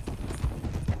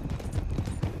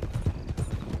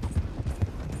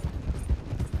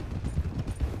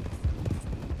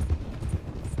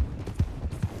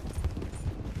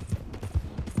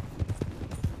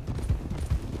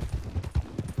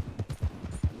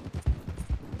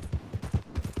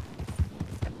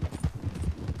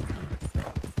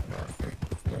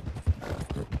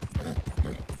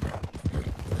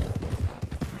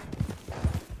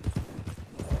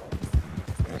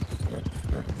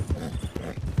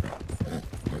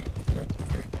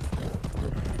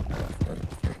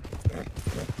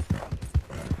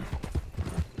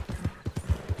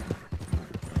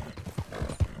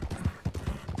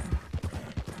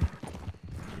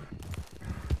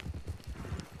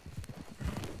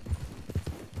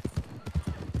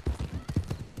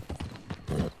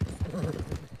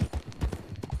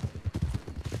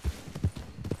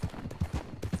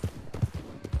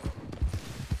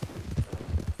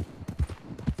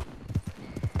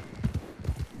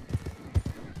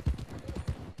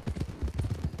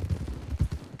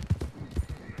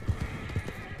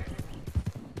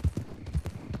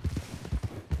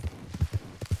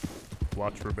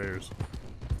 Watch for bears.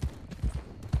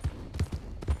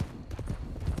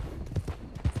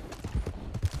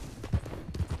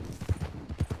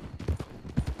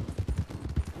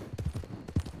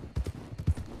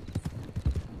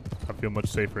 I feel much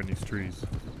safer in these trees.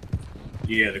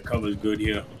 Yeah, the cover's good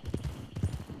here.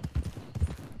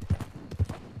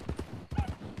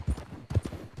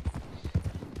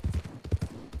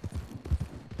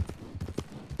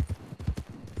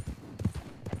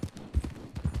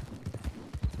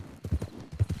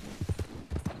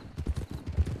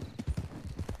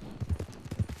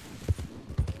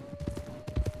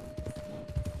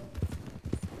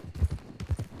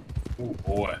 Oh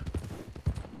boy.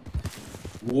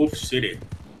 Wolf City.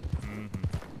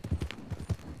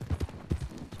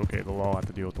 It's okay. The law have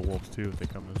to deal with the wolves too if they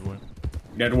come this way.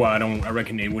 That's why I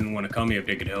reckon they wouldn't want to come here if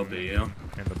they could help it, yeah.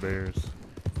 And the bears.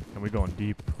 And we going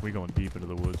deep. We going deep into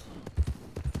the woods.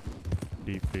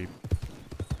 Deep, deep.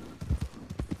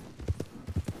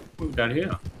 What we got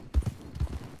here?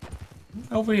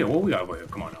 Over here. What we got over here?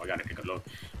 Come on now. We gotta take a look.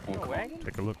 Oh, come on.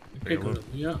 Take a look. Take a look.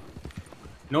 Yeah.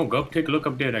 No, go take a look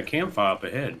up there. That campfire up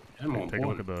ahead. That's more Take a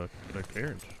look important. at the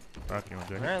carriage. Rock, you want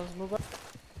to check it? Alright, let's move on.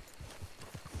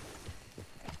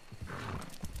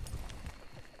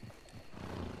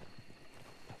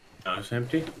 No, it's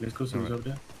empty. Let's go see what's up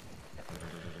there.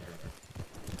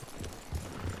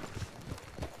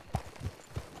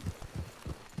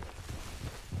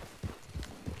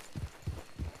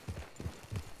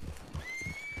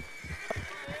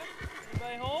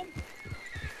 Anybody home?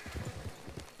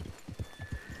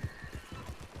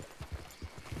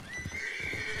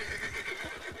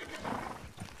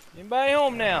 Anybody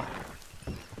home now?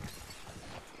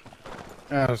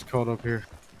 Ah, it's cold up here.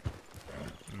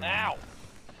 Ow!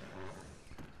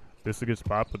 This is a good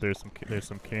spot, but there's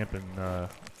some camping. I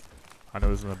know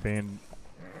there's an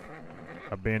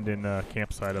abandoned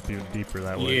campsite up even deeper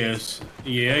that way. Yes.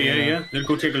 Yeah. Let's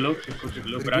go take a look.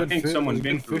 But I think someone's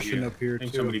been through here. Up here I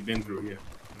think too. somebody been through here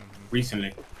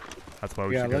recently. That's why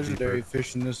we Yeah, should go legendary deeper.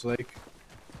 fish in this lake.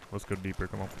 Let's go deeper.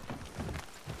 Come on.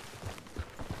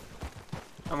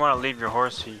 I want to leave your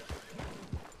horse feet.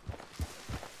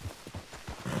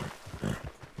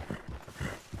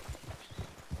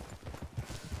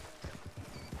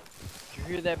 Did you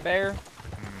hear that bear?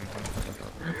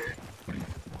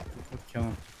 Let's kill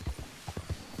him.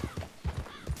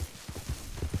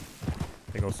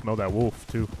 They gonna smell that wolf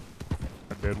too.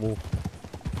 A dead wolf.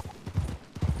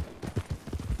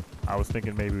 I was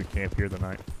thinking maybe we camp here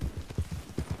tonight.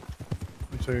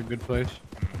 Looks like a good place.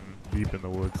 Deep in the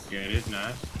woods. Yeah, it is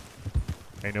nice.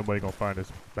 Ain't nobody gonna find us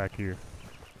back here.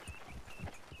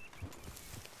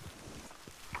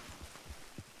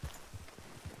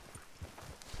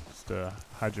 Just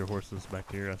hide your horses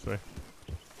back here, I say.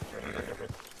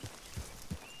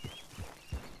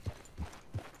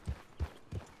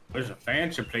 There's a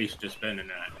fancy place to spend the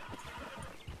night.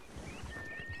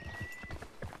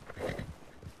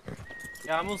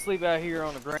 Yeah, I'm gonna sleep out here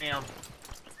on the ground.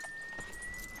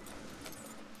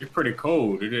 It's pretty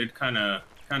cold. It's kind of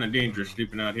dangerous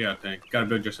sleeping out here. I think. Gotta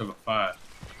build yourself a fire.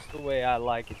 That's the way I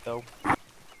like it, though.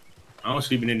 I'm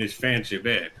sleeping in this fancy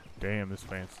bed. Damn, this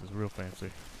fancy is real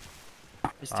fancy.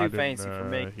 It's too fancy for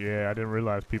me. Yeah, I didn't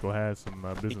realize people had some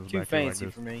business It's too back here like fancy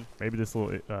this. for me. Maybe this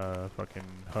little fucking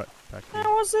hut back here. Hey,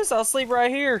 what's this? I'll sleep right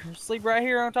here. Sleep right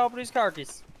here on top of these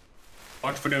carcass.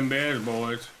 Watch for them bears,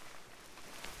 boys.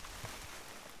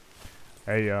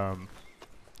 Hey,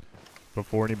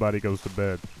 before anybody goes to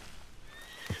bed,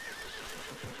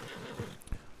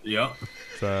 yeah.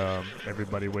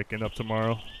 Everybody waking up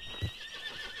tomorrow.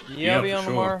 Yeah, I'll be on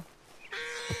tomorrow.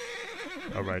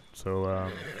 All right, so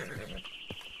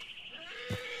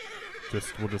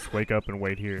we'll just wake up and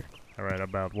wait here. All right,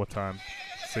 about what time?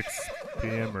 6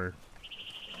 p.m. or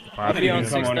 5 I might p.m. even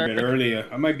come on a bit earlier.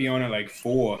 I might be on at like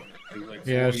 4. Like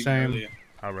Yeah, 4 even same. earlier.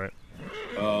 All right.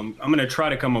 I'm gonna try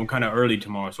to come on kind of early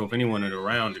tomorrow. So if anyone is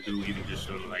around to do even just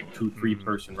some like 2-3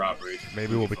 person robberies.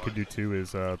 Maybe what we could do too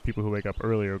is people who wake up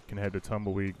earlier can head to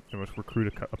Tumbleweed and let's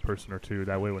recruit a person or two.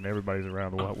 That way, when everybody's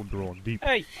around, we'll be rolling deep.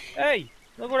 Hey,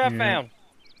 look what I found.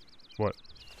 What?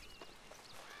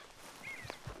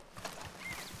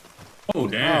 Oh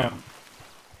damn!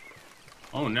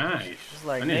 Oh nice. It's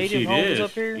like I didn't native see homes this.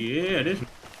 up here. Yeah, this.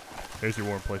 There's your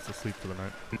warm place to sleep for the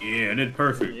night. Yeah, that's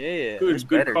perfect. Yeah,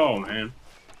 good call, man.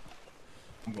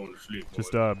 I'm going to sleep.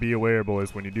 Just be aware,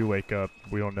 boys, when you do wake up.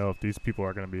 We don't know if these people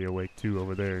are going to be awake too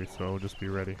over there, so just be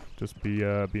ready. Just be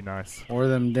nice. Or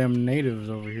them damn natives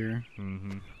over here.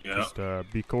 Mm-hmm. Yeah. Just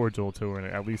be cordial till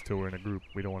at least till we're in a group.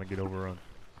 We don't want to get overrun.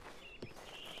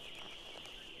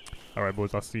 All right,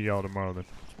 boys. I'll see y'all tomorrow then.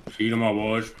 See you tomorrow,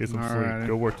 boys. Get some Alrighty. sleep.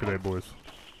 Go work today, boys.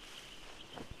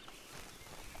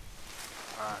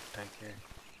 Alright, take care.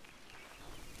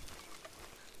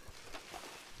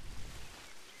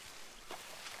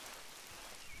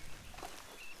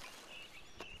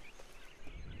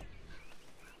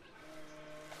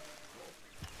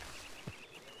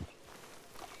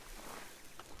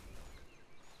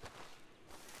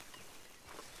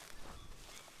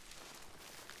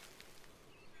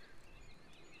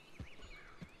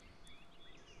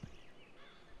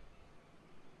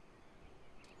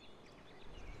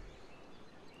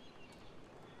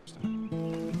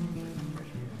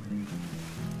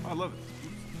 I love it.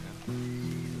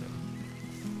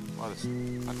 A lot of,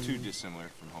 not too dissimilar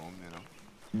from home, you know.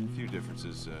 A few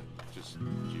differences, just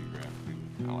geographically.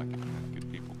 I like it, man. Good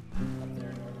people.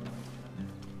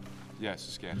 Yeah,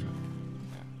 Saskatchewan.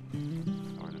 Yeah.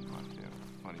 Northern Montana.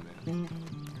 Funny man.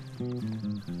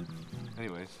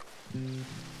 Anyways,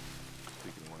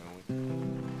 speaking of Wyoming.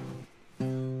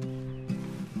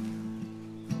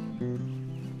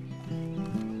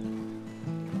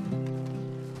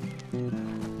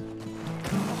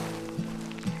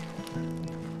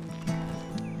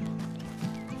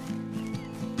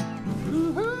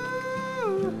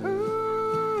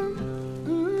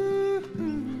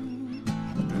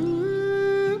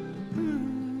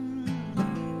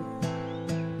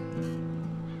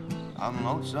 I'm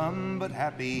lonesome but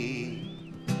happy,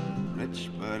 rich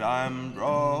but I'm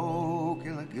broke,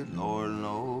 and the good Lord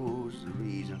knows the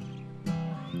reason.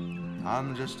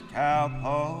 I'm just a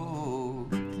cowpoke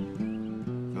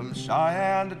from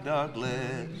Cheyenne to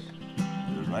Douglas,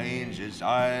 the ranges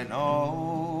I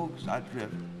know, 'cause I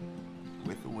drift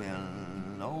with the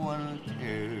wind. No one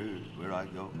cares where I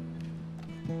go.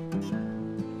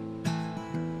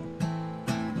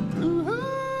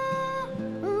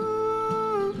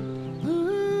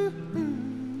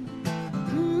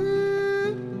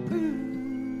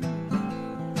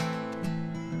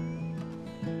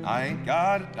 I ain't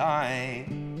got a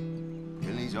dime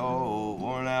in these old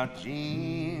worn out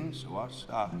jeans, so I'll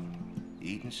stop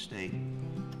eating steak.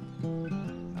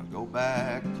 I'll go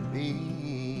back to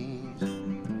beans.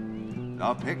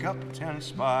 I'll pick up a tennis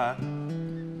spot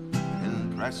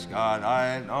in Prescott,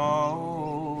 I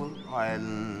know,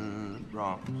 riding the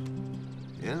broncs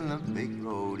in the big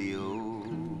rodeo.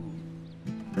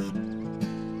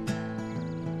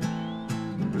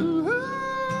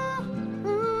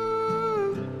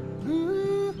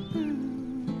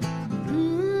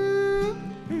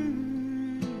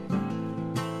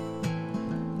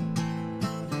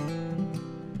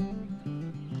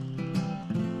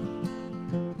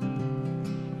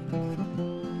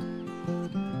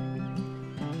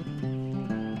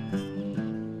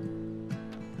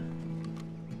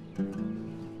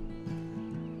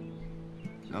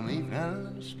 Some evening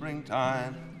in the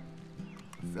springtime,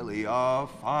 Philly all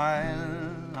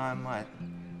fine, I might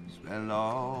spend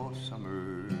all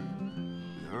summer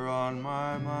with her on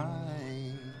my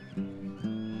mind.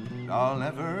 But I'll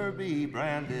never be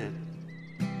branded,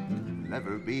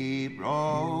 never be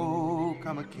broke.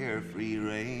 I'm a carefree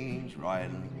range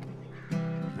riding,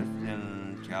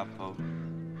 drifting cowpoke.